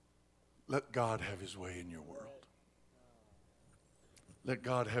 Let God have his way in your world. Let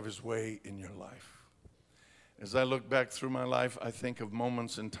God have his way in your life. As I look back through my life, I think of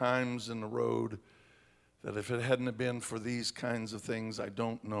moments and times in the road that if it hadn't been for these kinds of things, I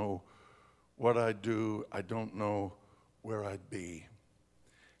don't know what I'd do. I don't know where I'd be.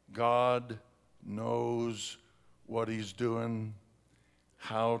 God knows what he's doing,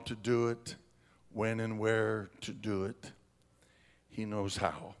 how to do it, when and where to do it. He knows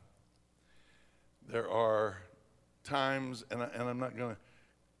how. There are times, and I'm not going to,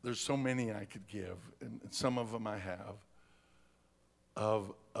 there's so many I could give, and some of them I have,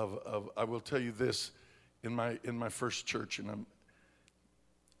 I will tell you this, in my first church, and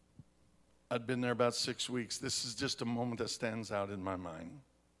I'd been there about 6 weeks. This is just a moment that stands out in my mind.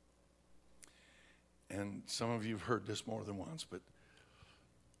 And some of you have heard this more than once, but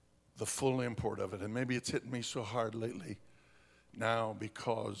the full import of it, and maybe it's hitting me so hard lately now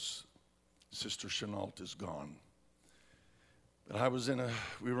because Sister Chenault is gone. But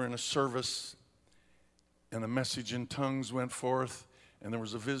we were in a service, and a message in tongues went forth, and there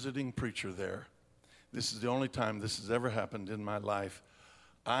was a visiting preacher there. This is the only time this has ever happened in my life.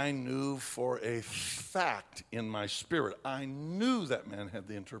 I knew for a fact in my spirit, I knew that man had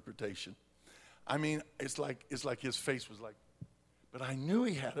the interpretation. I mean, it's like his face was like, but I knew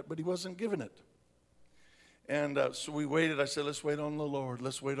he had it, but he wasn't giving it. And so we waited. I said, let's wait on the Lord.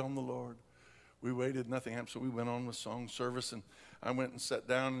 Let's wait on the Lord. We waited. Nothing happened. So we went on with song service. And I went and sat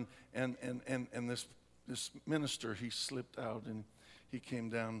down. And this minister, he slipped out. And he came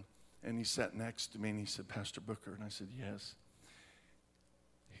down. And he sat next to me. And he said, Pastor Booker. And I said, yes.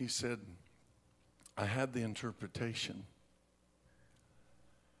 He said, I had the interpretation.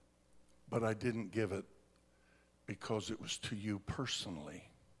 But I didn't give it because it was to you personally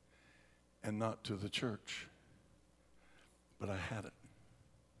and not to the church. But I had it.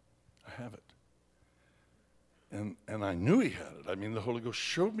 I have it. And I knew he had it. I mean, the Holy Ghost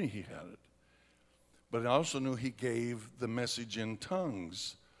showed me he had it. But I also knew he gave the message in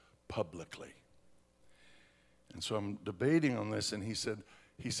tongues publicly. And so I'm debating on this, and he said,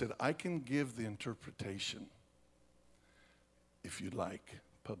 I can give the interpretation if you'd like,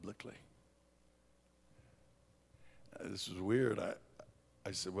 publicly. This is weird.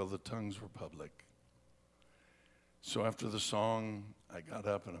 I said, well, the tongues were public. So after the song, I got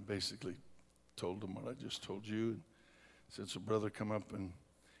up and I basically told him what I just told you. And said, so brother, come up. And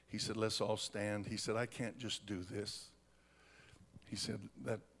he said, let's all stand. He said, I can't just do this. He said,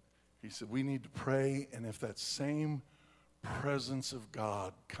 we need to pray. And if that same presence of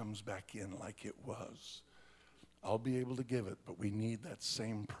God comes back in like it was, I'll be able to give it. But we need that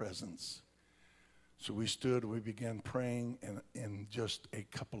same presence. So we stood, we began praying, and in just a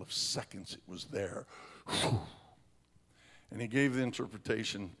couple of seconds, it was there. And he gave the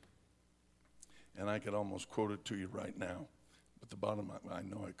interpretation, and I could almost quote it to you right now. But the bottom, I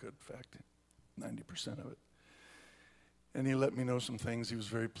know I could, in fact, 90% of it. And he let me know some things he was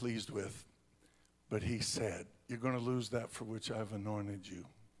very pleased with. But he said, you're going to lose that for which I've anointed you.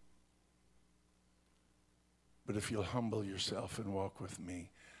 But if you'll humble yourself and walk with me,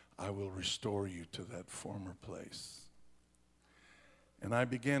 I will restore you to that former place. And I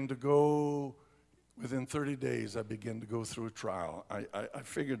began to go, within 30 days, I began to go through a trial. I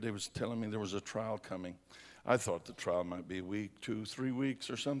figured they was telling me there was a trial coming. I thought the trial might be a week, 2, 3 weeks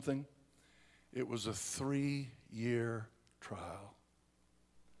or something. It was a 3-year trial.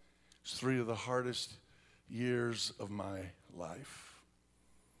 It's 3 of the hardest years of my life.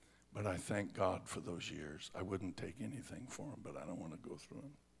 But I thank God for those years. I wouldn't take anything for them, but I don't want to go through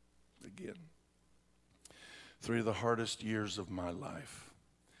them again. 3 of the hardest years of my life.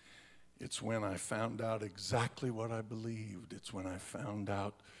 It's when I found out exactly what I believed. It's when I found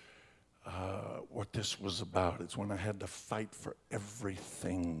out what this was about. It's when I had to fight for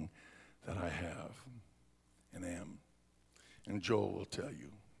everything that I have and am. And Joel will tell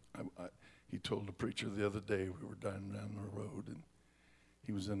you. He told a preacher the other day, we were driving down the road, and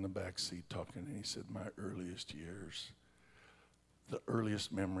he was in the back seat talking, and he said, my earliest years, the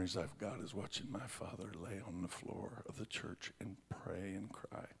earliest memories I've got is watching my father lay on the floor of the church and pray and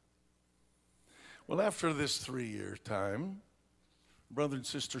cry. Well, after this 3-year time, Brother and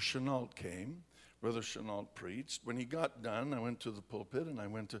Sister Chenault came. Brother Chenault preached. When he got done, I went to the pulpit and I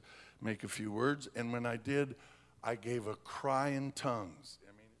went to make a few words. And when I did, I gave a cry in tongues.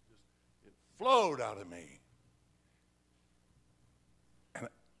 I mean, it flowed out of me.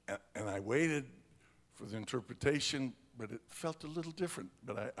 And I waited for the interpretation, but it felt a little different.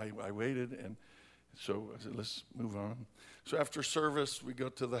 But I waited, and so I said, let's move on. So after service, we go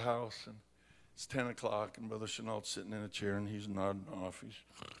to the house, and it's 10 o'clock, and Brother Chenault's sitting in a chair, and he's nodding off.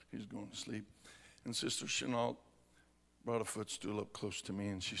 He's going to sleep. And Sister Chenault brought a footstool up close to me,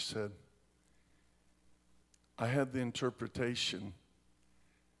 and she said, I had the interpretation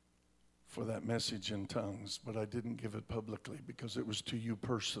for that message in tongues, but I didn't give it publicly because it was to you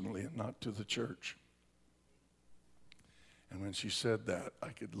personally and not to the church. And when she said that, I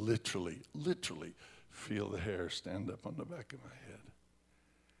could literally feel the hair stand up on the back of my head.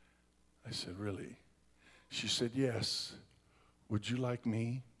 I said, really? She said, yes. Would you like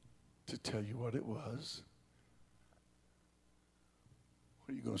me to tell you what it was?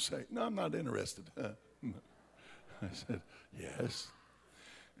 What are you going to say? No, I'm not interested. No. I said, yes.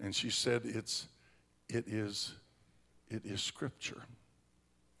 And she said, it is Scripture.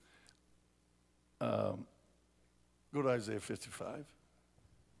 Go to Isaiah 55.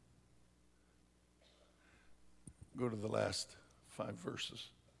 Go to the last 5 verses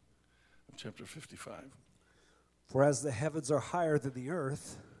of chapter 55. For as the heavens are higher than the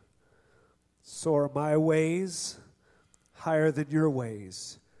earth, so are my ways higher than your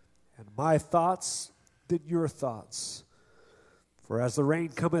ways, and my thoughts than your thoughts. For as the rain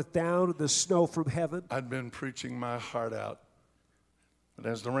cometh down and the snow from heaven. I'd been preaching my heart out. But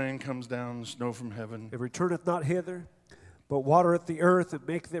as the rain comes down, the snow from heaven. It returneth not hither, but watereth the earth, and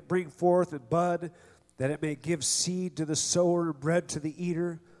maketh it bring forth and bud, that it may give seed to the sower and bread to the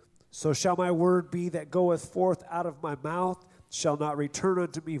eater. So shall my word be that goeth forth out of my mouth, shall not return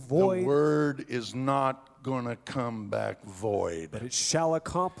unto me void. The word is not going to come back void. But it shall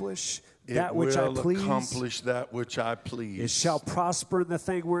accomplish that It which I will please. accomplish that which I please. It shall prosper in the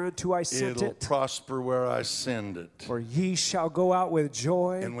thing whereunto I sent It'll it. prosper where I send it. For ye shall go out with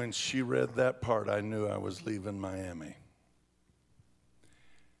joy. And when she read that part, I knew I was leaving Miami.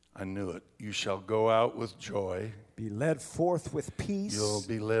 I knew it. You shall go out with joy. Be led forth with peace. You'll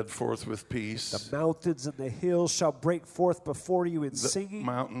be led forth with peace. The mountains and the hills shall break forth before you in The singing.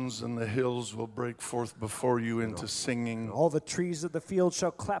 mountains and the hills will break forth before you into singing. All the trees of the field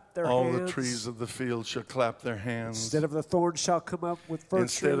shall clap their All hands. the trees of the field shall clap their hands. Instead of the thorns shall come up with fir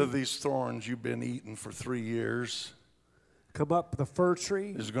Instead tree. of these thorns you've been eating for 3 years, Come up the fir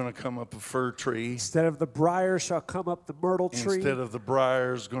tree. there's going to come up a fir tree. Instead of the briar shall come up the myrtle tree. Instead of the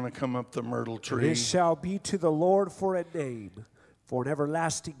briars, going to come up the myrtle tree. It shall be to the Lord for a name, for an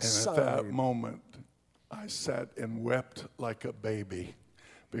everlasting And sign. at that moment, I sat and wept like a baby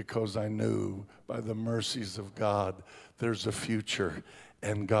because I knew by the mercies of God there's a future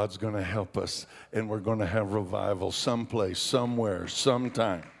and God's going to help us and we're going to have revival someplace, somewhere,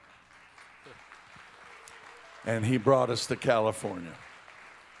 sometime. And he brought us to California.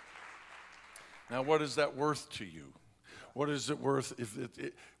 Now, what is that worth to you? What is it worth?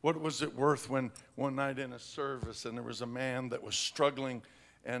 What was it worth when one night in a service and there was a man that was struggling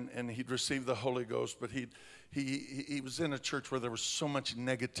and he'd received the Holy Ghost, but he was in a church where there was so much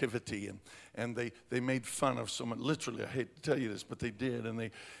negativity and they made fun of so much. Literally, I hate to tell you this, but they did,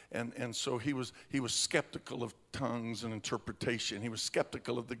 and so he was skeptical of tongues and interpretation. He was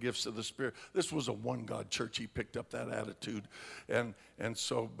skeptical of the gifts of the Spirit. This was a one God church. He picked up that attitude, and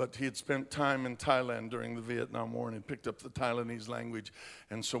so, but he had spent time in Thailand during the Vietnam War and he picked up the Thailandese language,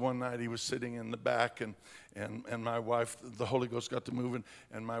 and so one night he was sitting in the back and my wife, the Holy Ghost got to moving,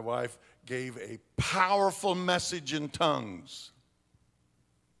 and my wife gave a powerful message in tongues.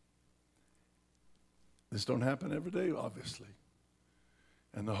 This don't happen every day, obviously.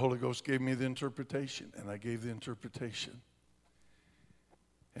 And the Holy Ghost gave me the interpretation, and I gave the interpretation.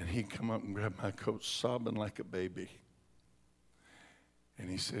 And he come up and grabbed my coat, sobbing like a baby. And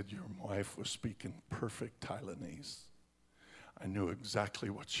he said, your wife was speaking perfect Thailandese. I knew exactly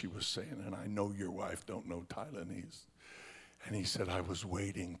what she was saying, and I know your wife don't know Thailandese. And he said, I was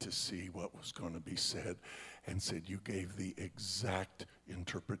waiting to see what was going to be said, and said, you gave the exact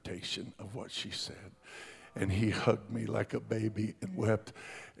interpretation of what she said. And he hugged me like a baby and wept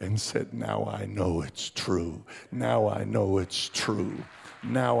and said, now I know it's true. Now I know it's true.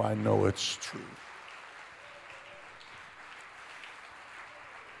 Now I know it's true.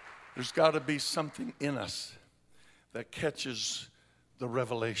 There's got to be something in us that catches the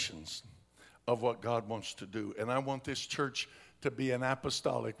revelations of what God wants to do. And I want this church to be an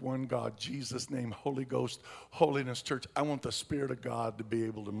apostolic, one God, Jesus' name, Holy Ghost, holiness church. I want the Spirit of God to be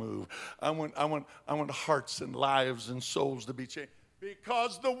able to move. I want hearts and lives and souls to be changed.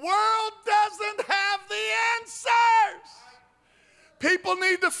 Because the world doesn't have the answers. People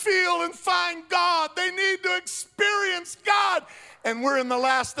need to feel and find God. They need to experience God. And we're in the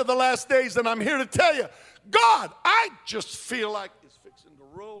last of the last days, and I'm here to tell you, God, I just feel like it's fixing to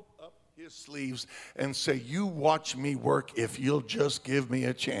roll up his sleeves and say, you watch me work if you'll just give me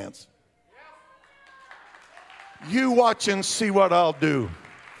a chance. You watch and see what I'll do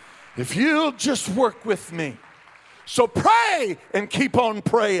if you'll just work with me. So pray and keep on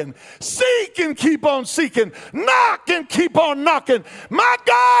praying. Seek and keep on seeking. Knock and keep on knocking. My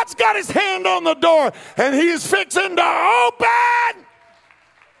God's got his hand on the door and he is fixing to open.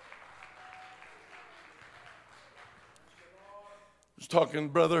 I was talking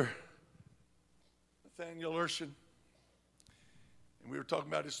to Brother Nathaniel Urshan, and we were talking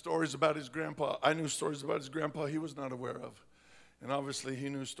about his stories about his grandpa. I knew stories about his grandpa he was not aware of. And obviously he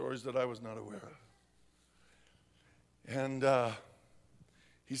knew stories that I was not aware of. And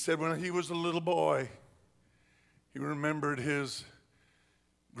he said when he was a little boy, he remembered his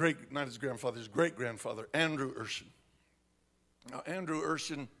not his grandfather, his great-grandfather, Andrew Urshan. Now, Andrew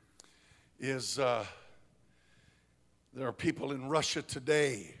Urshan is, there are people in Russia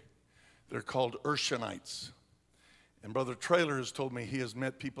today, they're called Urshanites. And Brother Traylor has told me he has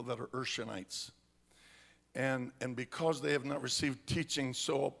met people that are Urshanites. And because they have not received teaching,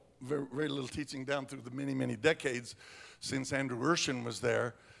 so very, very little teaching down through the many, many decades since Andrew Urshan was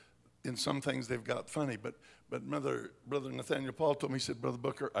there, in some things they've got funny. But Brother Nathaniel Paul told me, he said, Brother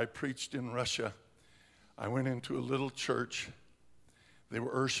Booker, I preached in Russia. I went into a little church. They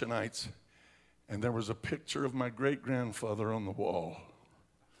were Urshanites. And there was a picture of my great-grandfather on the wall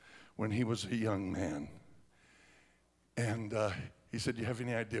when he was a young man. And He said, "You have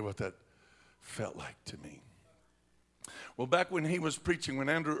any idea what that felt like to me?" Well, back when he was preaching, when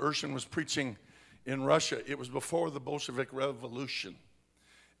Andrew Urshan was preaching in Russia, it was before the Bolshevik Revolution.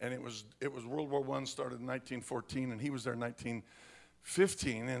 And it was World War I started in 1914, and he was there in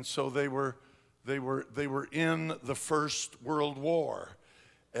 1915. And so they were in the First World War.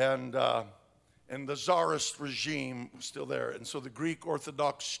 And the Tsarist regime was still there. And so the Greek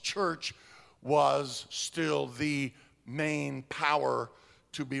Orthodox Church was still the main power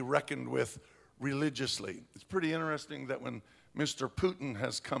to be reckoned with religiously. It's pretty interesting that when Mr. Putin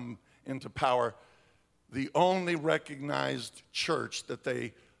has come into power, the only recognized church that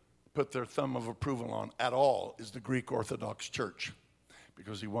they put their thumb of approval on at all is the Greek Orthodox Church,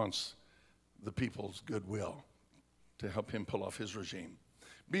 because he wants the people's goodwill to help him pull off his regime.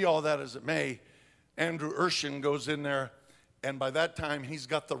 Be all that as it may, Andrew Urshan goes in there, and by that time he's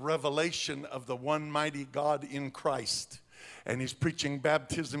got the revelation of the one mighty God in Christ. And he's preaching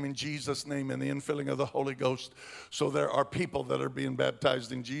baptism in Jesus' name and the infilling of the Holy Ghost. So there are people that are being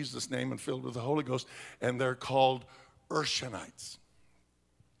baptized in Jesus' name and filled with the Holy Ghost, and they're called Urshanites.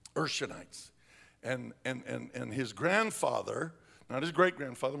 Urshanites. And his grandfather, not his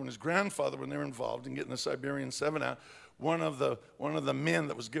great-grandfather, when they were involved in getting the Siberian 7 out, one of the men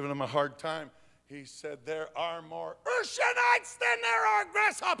that was giving him a hard time, he said, "There are more Urshanites than there are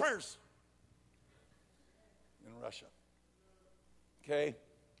grasshoppers in Russia." Okay?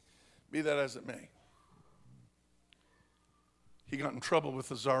 Be that as it may. He got in trouble with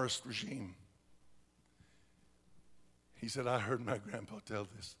the Tsarist regime. He said, "I heard my grandpa tell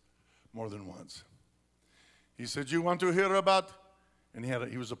this more than once." He said, "You want to hear about," and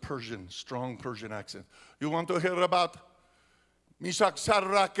he was a Persian, strong Persian accent. "You want to hear about Meshach,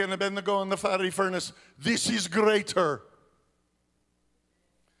 Shadrach, and Abednego in the fiery furnace? This is greater.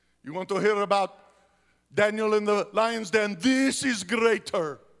 You want to hear about Daniel in the lion's den? This is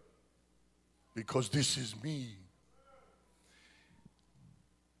greater, because this is me."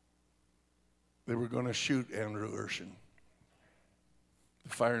 They were going to shoot Andrew Urshan. The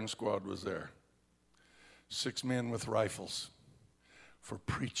firing squad was there. 6 men with rifles for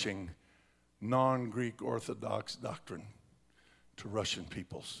preaching non-Greek Orthodox doctrine to Russian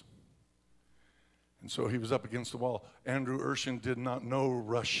peoples. And so he was up against the wall. Andrew Urshan did not know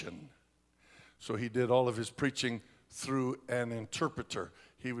Russian. So he did all of his preaching through an interpreter.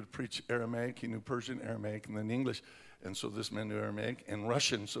 He would preach Aramaic. He knew Persian, Aramaic, and then English. And so this man knew Aramaic and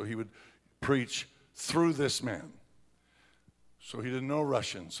Russian. So he would preach through this man. So he didn't know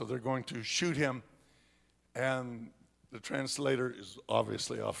Russian. So they're going to shoot him. And the translator is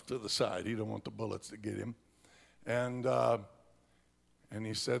obviously off to the side. He don't want the bullets to get him. And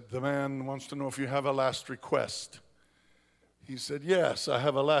he said, "The man wants to know if you have a last request." He said, "Yes, I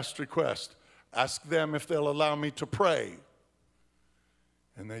have a last request. Ask them if they'll allow me to pray."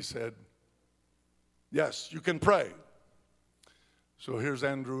 And they said, "Yes, you can pray." So here's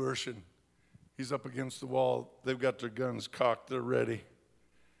Andrew Urshan. He's up against the wall. They've got their guns cocked. They're ready.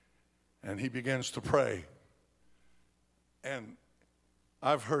 And he begins to pray. And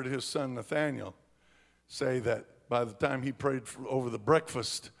I've heard his son Nathaniel say that by the time he prayed over the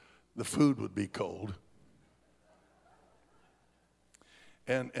breakfast, the food would be cold.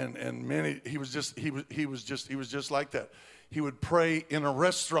 And many, he was just like that. He would pray in a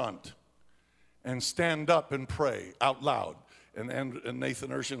restaurant and stand up and pray out loud. And Nathan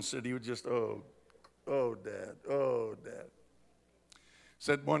Urshan said he would just, oh, Dad.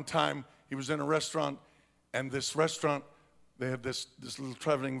 Said one time he was in a restaurant, and this restaurant, they had this little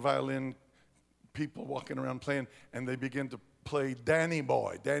traveling violin, people walking around playing, and they began to play Danny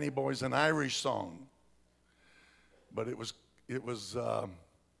Boy. Danny Boy's an Irish song, but it was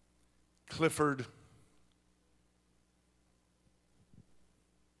Clifford.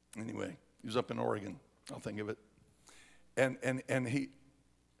 Anyway, he was up in Oregon. I'll think of it. And he,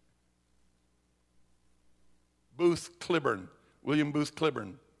 Booth Cliburn, William Booth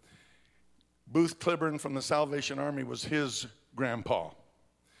Cliburn. Booth Cliburn from the Salvation Army was his grandpa.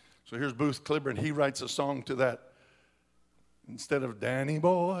 So here's Booth Cliburn. He writes a song to that. Instead of Danny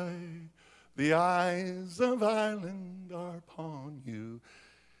Boy, the eyes of Ireland are upon you.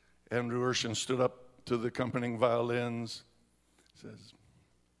 Andrew Urshan stood up to the accompanying violins. Says,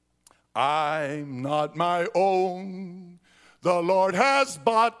 "I'm not my own. The Lord has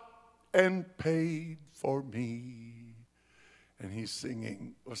bought and paid for me." And he's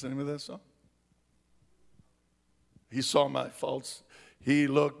singing, what's the name of that song? He saw my faults. He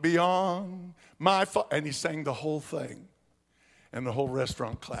looked beyond my fault. And he sang the whole thing. And the whole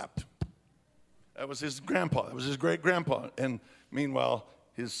restaurant clapped. That was his grandpa. That was his great-grandpa. And meanwhile,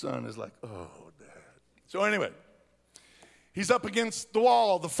 his son is like, "Oh, Dad." So anyway, He's up against the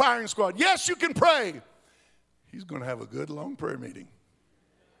wall, the firing squad. Yes, you can pray. He's going to have a good long prayer meeting.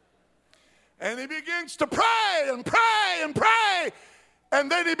 And he begins to pray and pray and pray.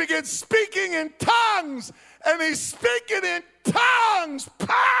 And then he begins speaking in tongues. And he's speaking in tongues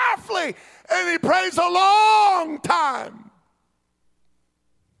powerfully. And he prays a long time.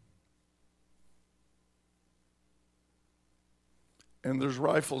 And there's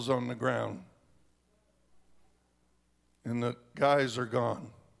rifles on the ground. And the guys are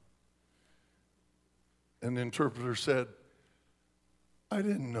gone. And the interpreter said, I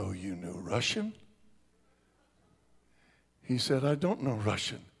didn't know you knew Russian. He said, I don't know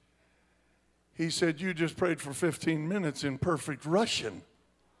Russian. He said, you just prayed for 15 minutes in perfect Russian.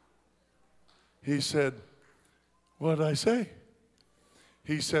 He said, what did I say?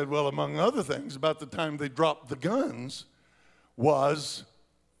 He said, well, among other things, about the time they dropped the guns, was,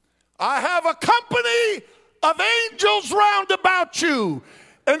 I have a company of angels round about you,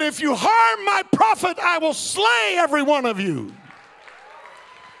 and if you harm my prophet, I will slay every one of you.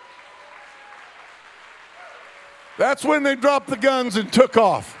 That's when they dropped the guns and took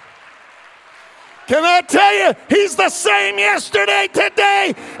off. Can I tell you, he's the same yesterday,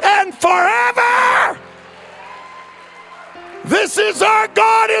 today, and forever. This is our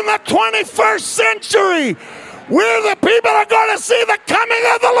God in the 21st century. We're the people that are going to see the coming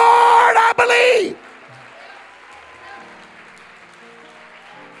of the Lord, I believe.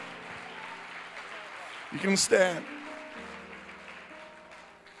 You can stand.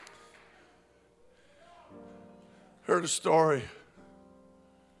 Heard a story.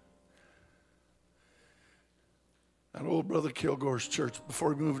 At old Brother Kilgore's church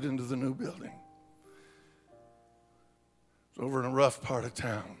before he moved into the new building. It was over in a rough part of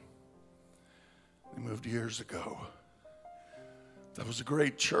town. They moved years ago. That was a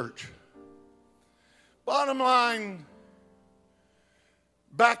great church. Bottom line,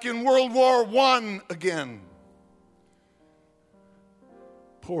 back in World War I again.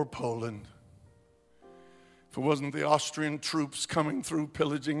 Poor Poland. If it wasn't the Austrian troops coming through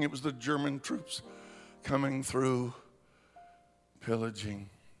pillaging, it was the German troops coming through pillaging.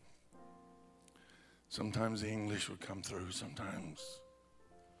 Sometimes the English would come through, sometimes.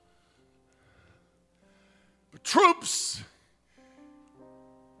 But troops,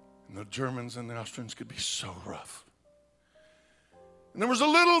 and the Germans and the Austrians could be so rough. And there was a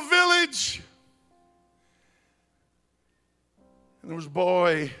little village, and there was a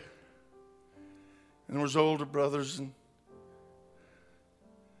boy, and there was older brothers, and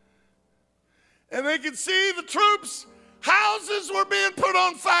they could see the troops. Houses were being put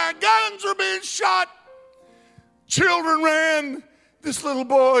on fire. Guns were being shot. Children ran. This little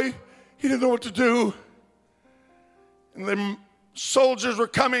boy, he didn't know what to do. And the soldiers were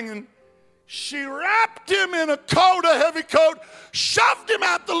coming, and she wrapped him in a coat, a heavy coat, shoved him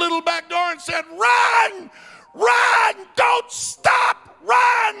out the little back door and said, run, run, don't stop,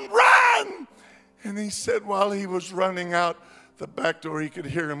 run, run. And he said while he was running out the back door, he could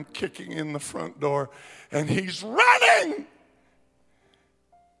hear him kicking in the front door. And he's running.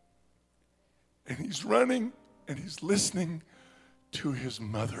 And he's running, and he's listening to his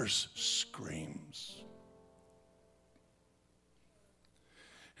mother's screams.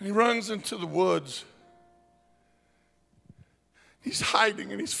 And he runs into the woods. He's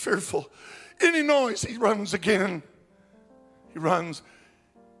hiding, and he's fearful. Any noise, he runs again. He runs.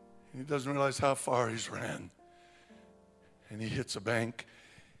 He doesn't realize how far he's ran. And he hits a bank,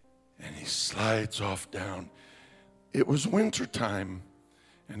 and he slides off down. It was wintertime,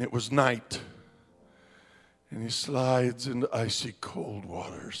 and it was night. And he slides into icy cold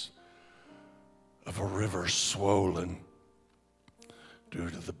waters of a river swollen due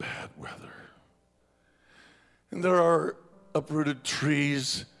to the bad weather. And there are uprooted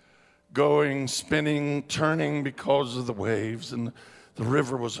trees going, spinning, turning because of the waves, and the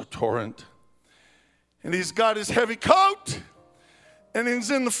river was a torrent. And he's got his heavy coat, and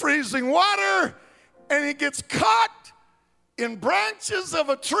he's in the freezing water, and he gets caught in branches of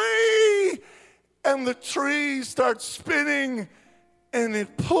a tree, and the tree starts spinning, and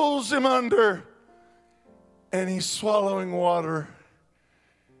it pulls him under, and he's swallowing water,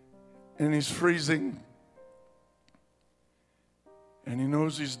 and he's freezing, and he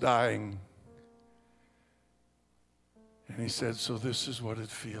knows he's dying. And he said, so this is what it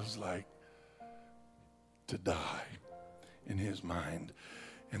feels like to die, in his mind.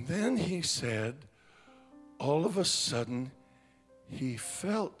 And then he said, all of a sudden, he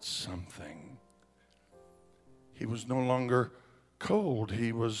felt something. He was no longer cold.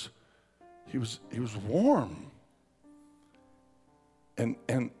 He was warm. And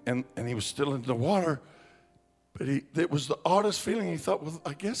he was still in the water. But it was the oddest feeling. He thought, well,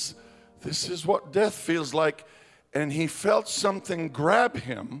 I guess this is what death feels like. And he felt something grab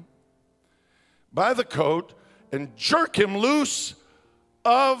him by the coat and jerk him loose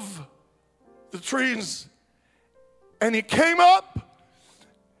of the trees. And he came up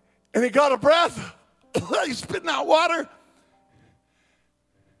and he got a breath. He's spitting out water.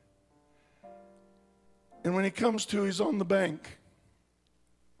 And when he comes to, he's on the bank.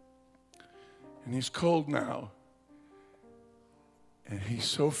 And he's cold now. And he's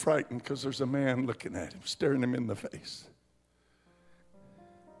so frightened because there's a man looking at him, staring him in the face.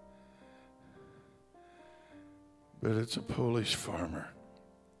 But it's a Polish farmer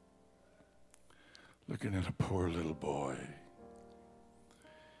looking at a poor little boy.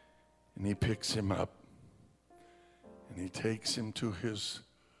 And he picks him up and he takes him to his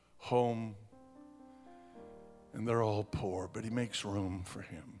home. And they're all poor, but he makes room for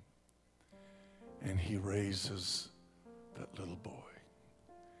him. And he raises that little boy.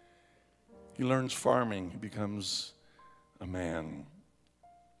 He learns farming. He becomes a man.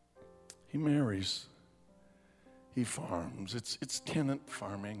 He marries. He farms. It's tenant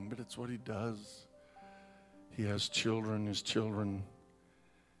farming, but it's what he does. He has children. His children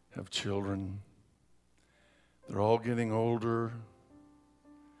have children. They're all getting older.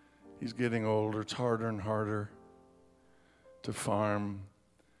 He's getting older. It's harder and harder to farm,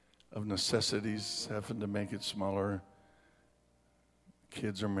 of necessities, having to make it smaller.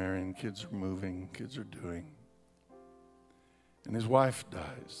 Kids are marrying, kids are moving, kids are doing. And his wife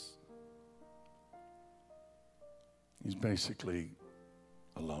dies. He's basically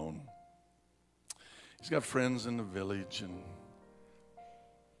alone. He's got friends in the village, and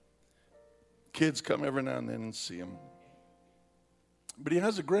kids come every now and then and see him. But he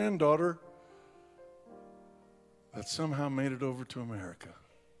has a granddaughter that somehow made it over to America.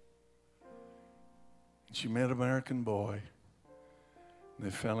 And she met an American boy. And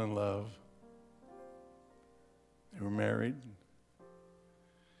they fell in love. They were married.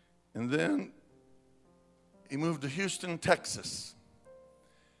 And then he moved to Houston, Texas.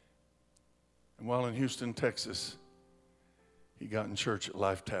 And while in Houston, Texas, he got in church at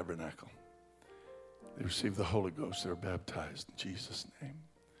Life Tabernacle. They received the Holy Ghost. They were baptized in Jesus' name.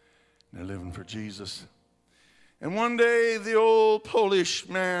 And they're living for Jesus. And one day, the old Polish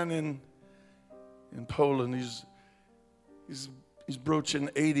man in Poland, he's broaching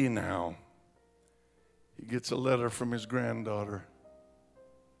 80 now. He gets a letter from his granddaughter.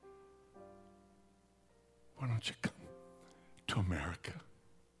 Why don't you come to America?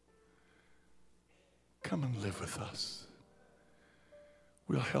 Come and live with us.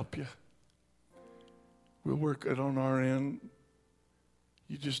 We'll help you. We'll work it on our end.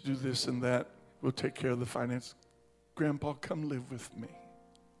 You just do this and that. We'll take care of the finance. Grandpa, come live with me.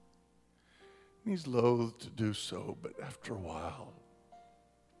 And he's loath to do so, but after a while.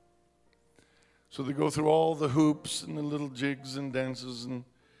 So they go through all the hoops and the little jigs and dances, and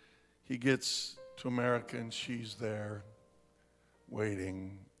he gets to America, and she's there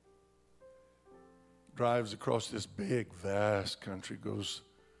waiting. Drives across this big, vast country, goes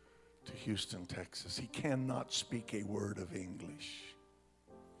to Houston, Texas. He cannot speak a word of English.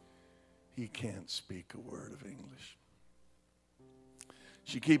 He can't speak a word of English.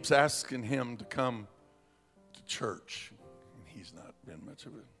 She keeps asking him to come to church. And he's not been much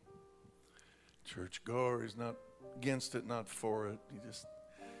of a church goer. He's not against it, not for it.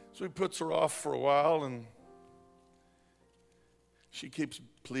 So he puts her off for a while, and she keeps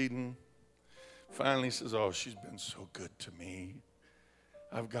pleading. Finally he says, oh, she's been so good to me.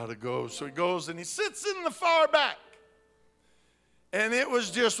 I've got to go. So he goes and he sits in the far back. And it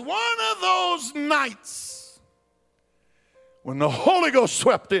was just one of those nights when the Holy Ghost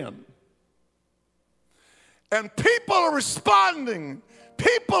swept in. And people are responding.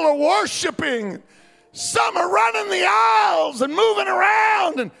 People are worshiping. Some are running the aisles and moving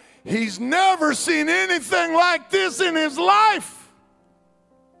around. And he's never seen anything like this in his life.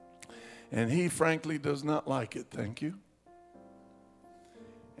 And he frankly does not like it, thank you.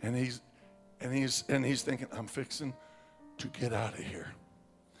 And he's thinking, I'm fixing to get out of here.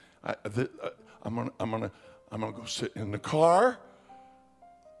 I'm gonna go sit in the car.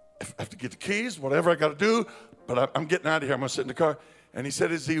 I have to get the keys, whatever I got to do, but I'm getting out of here. I'm gonna sit in the car. And he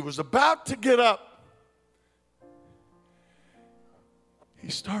said, as he was about to get up, he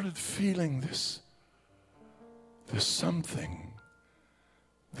started feeling this something,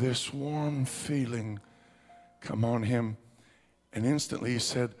 this warm feeling come on him. And instantly he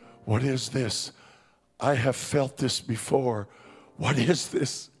said, what is this? I have felt this before. What is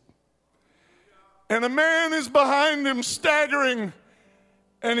this? And a man is behind him staggering,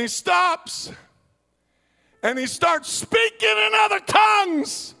 and he stops, And he starts speaking in other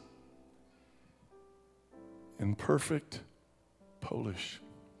tongues in perfect Polish.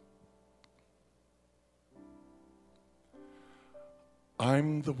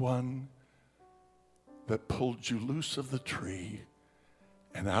 I'm the one that pulled you loose of the tree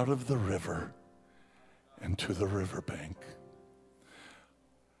and out of the river and to the riverbank.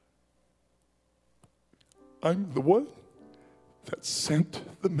 I'm the one that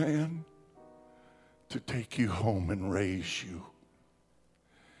sent the man to take you home and raise you.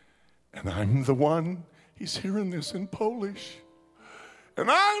 And I'm the one, he's hearing this in Polish, and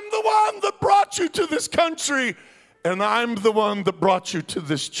I'm the one that brought you to this country, and I'm the one that brought you to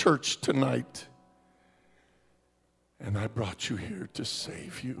this church tonight. And I brought you here to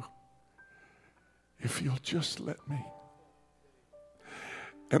save you. If you'll just let me.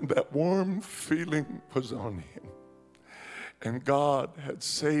 And that warm feeling was on him. And God had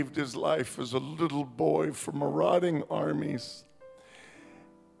saved his life as a little boy from marauding armies.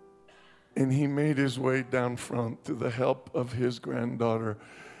 And he made his way down front through the help of his granddaughter.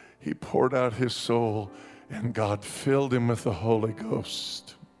 He poured out his soul, and God filled him with the Holy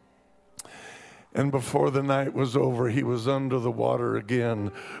Ghost. And before the night was over, he was under the water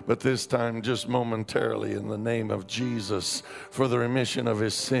again, but this time just momentarily in the name of Jesus for the remission of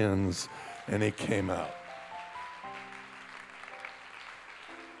his sins, and he came out.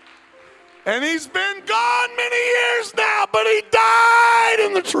 And he's been gone many years now, but he died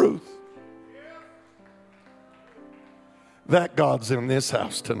in the truth. That God's in this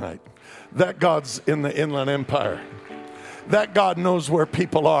house tonight. That God's in the Inland Empire. That God knows where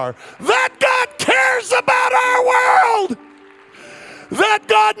people are. That God cares about our world. That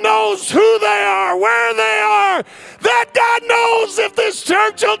God knows who they are, where they are. That God knows if this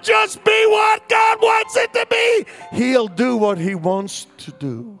church will just be what God wants it to be, he'll do what he wants to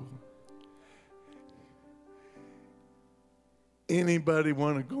do. Anybody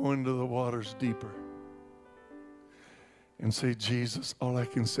want to go into the waters deeper and say, Jesus, all I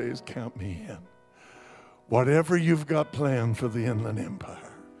can say is count me in. Whatever you've got planned for the Inland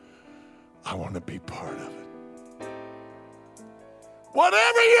Empire, I want to be part of it.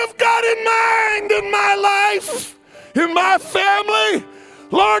 Whatever you've got in mind in my life, in my family,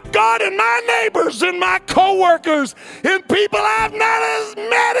 Lord God, in my neighbors, in my co-workers, in people I've not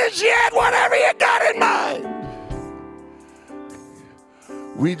met as yet, whatever you got in mind.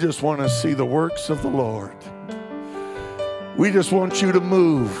 We just want to see the works of the Lord. We just want you to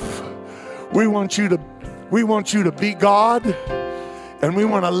move. We want you to be God, and we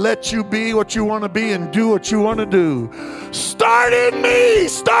want to let you be what you want to be and do what you want to do. Start in me,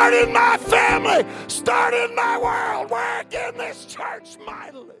 start in my family, start in my world, work in this church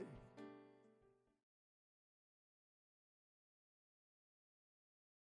mightily.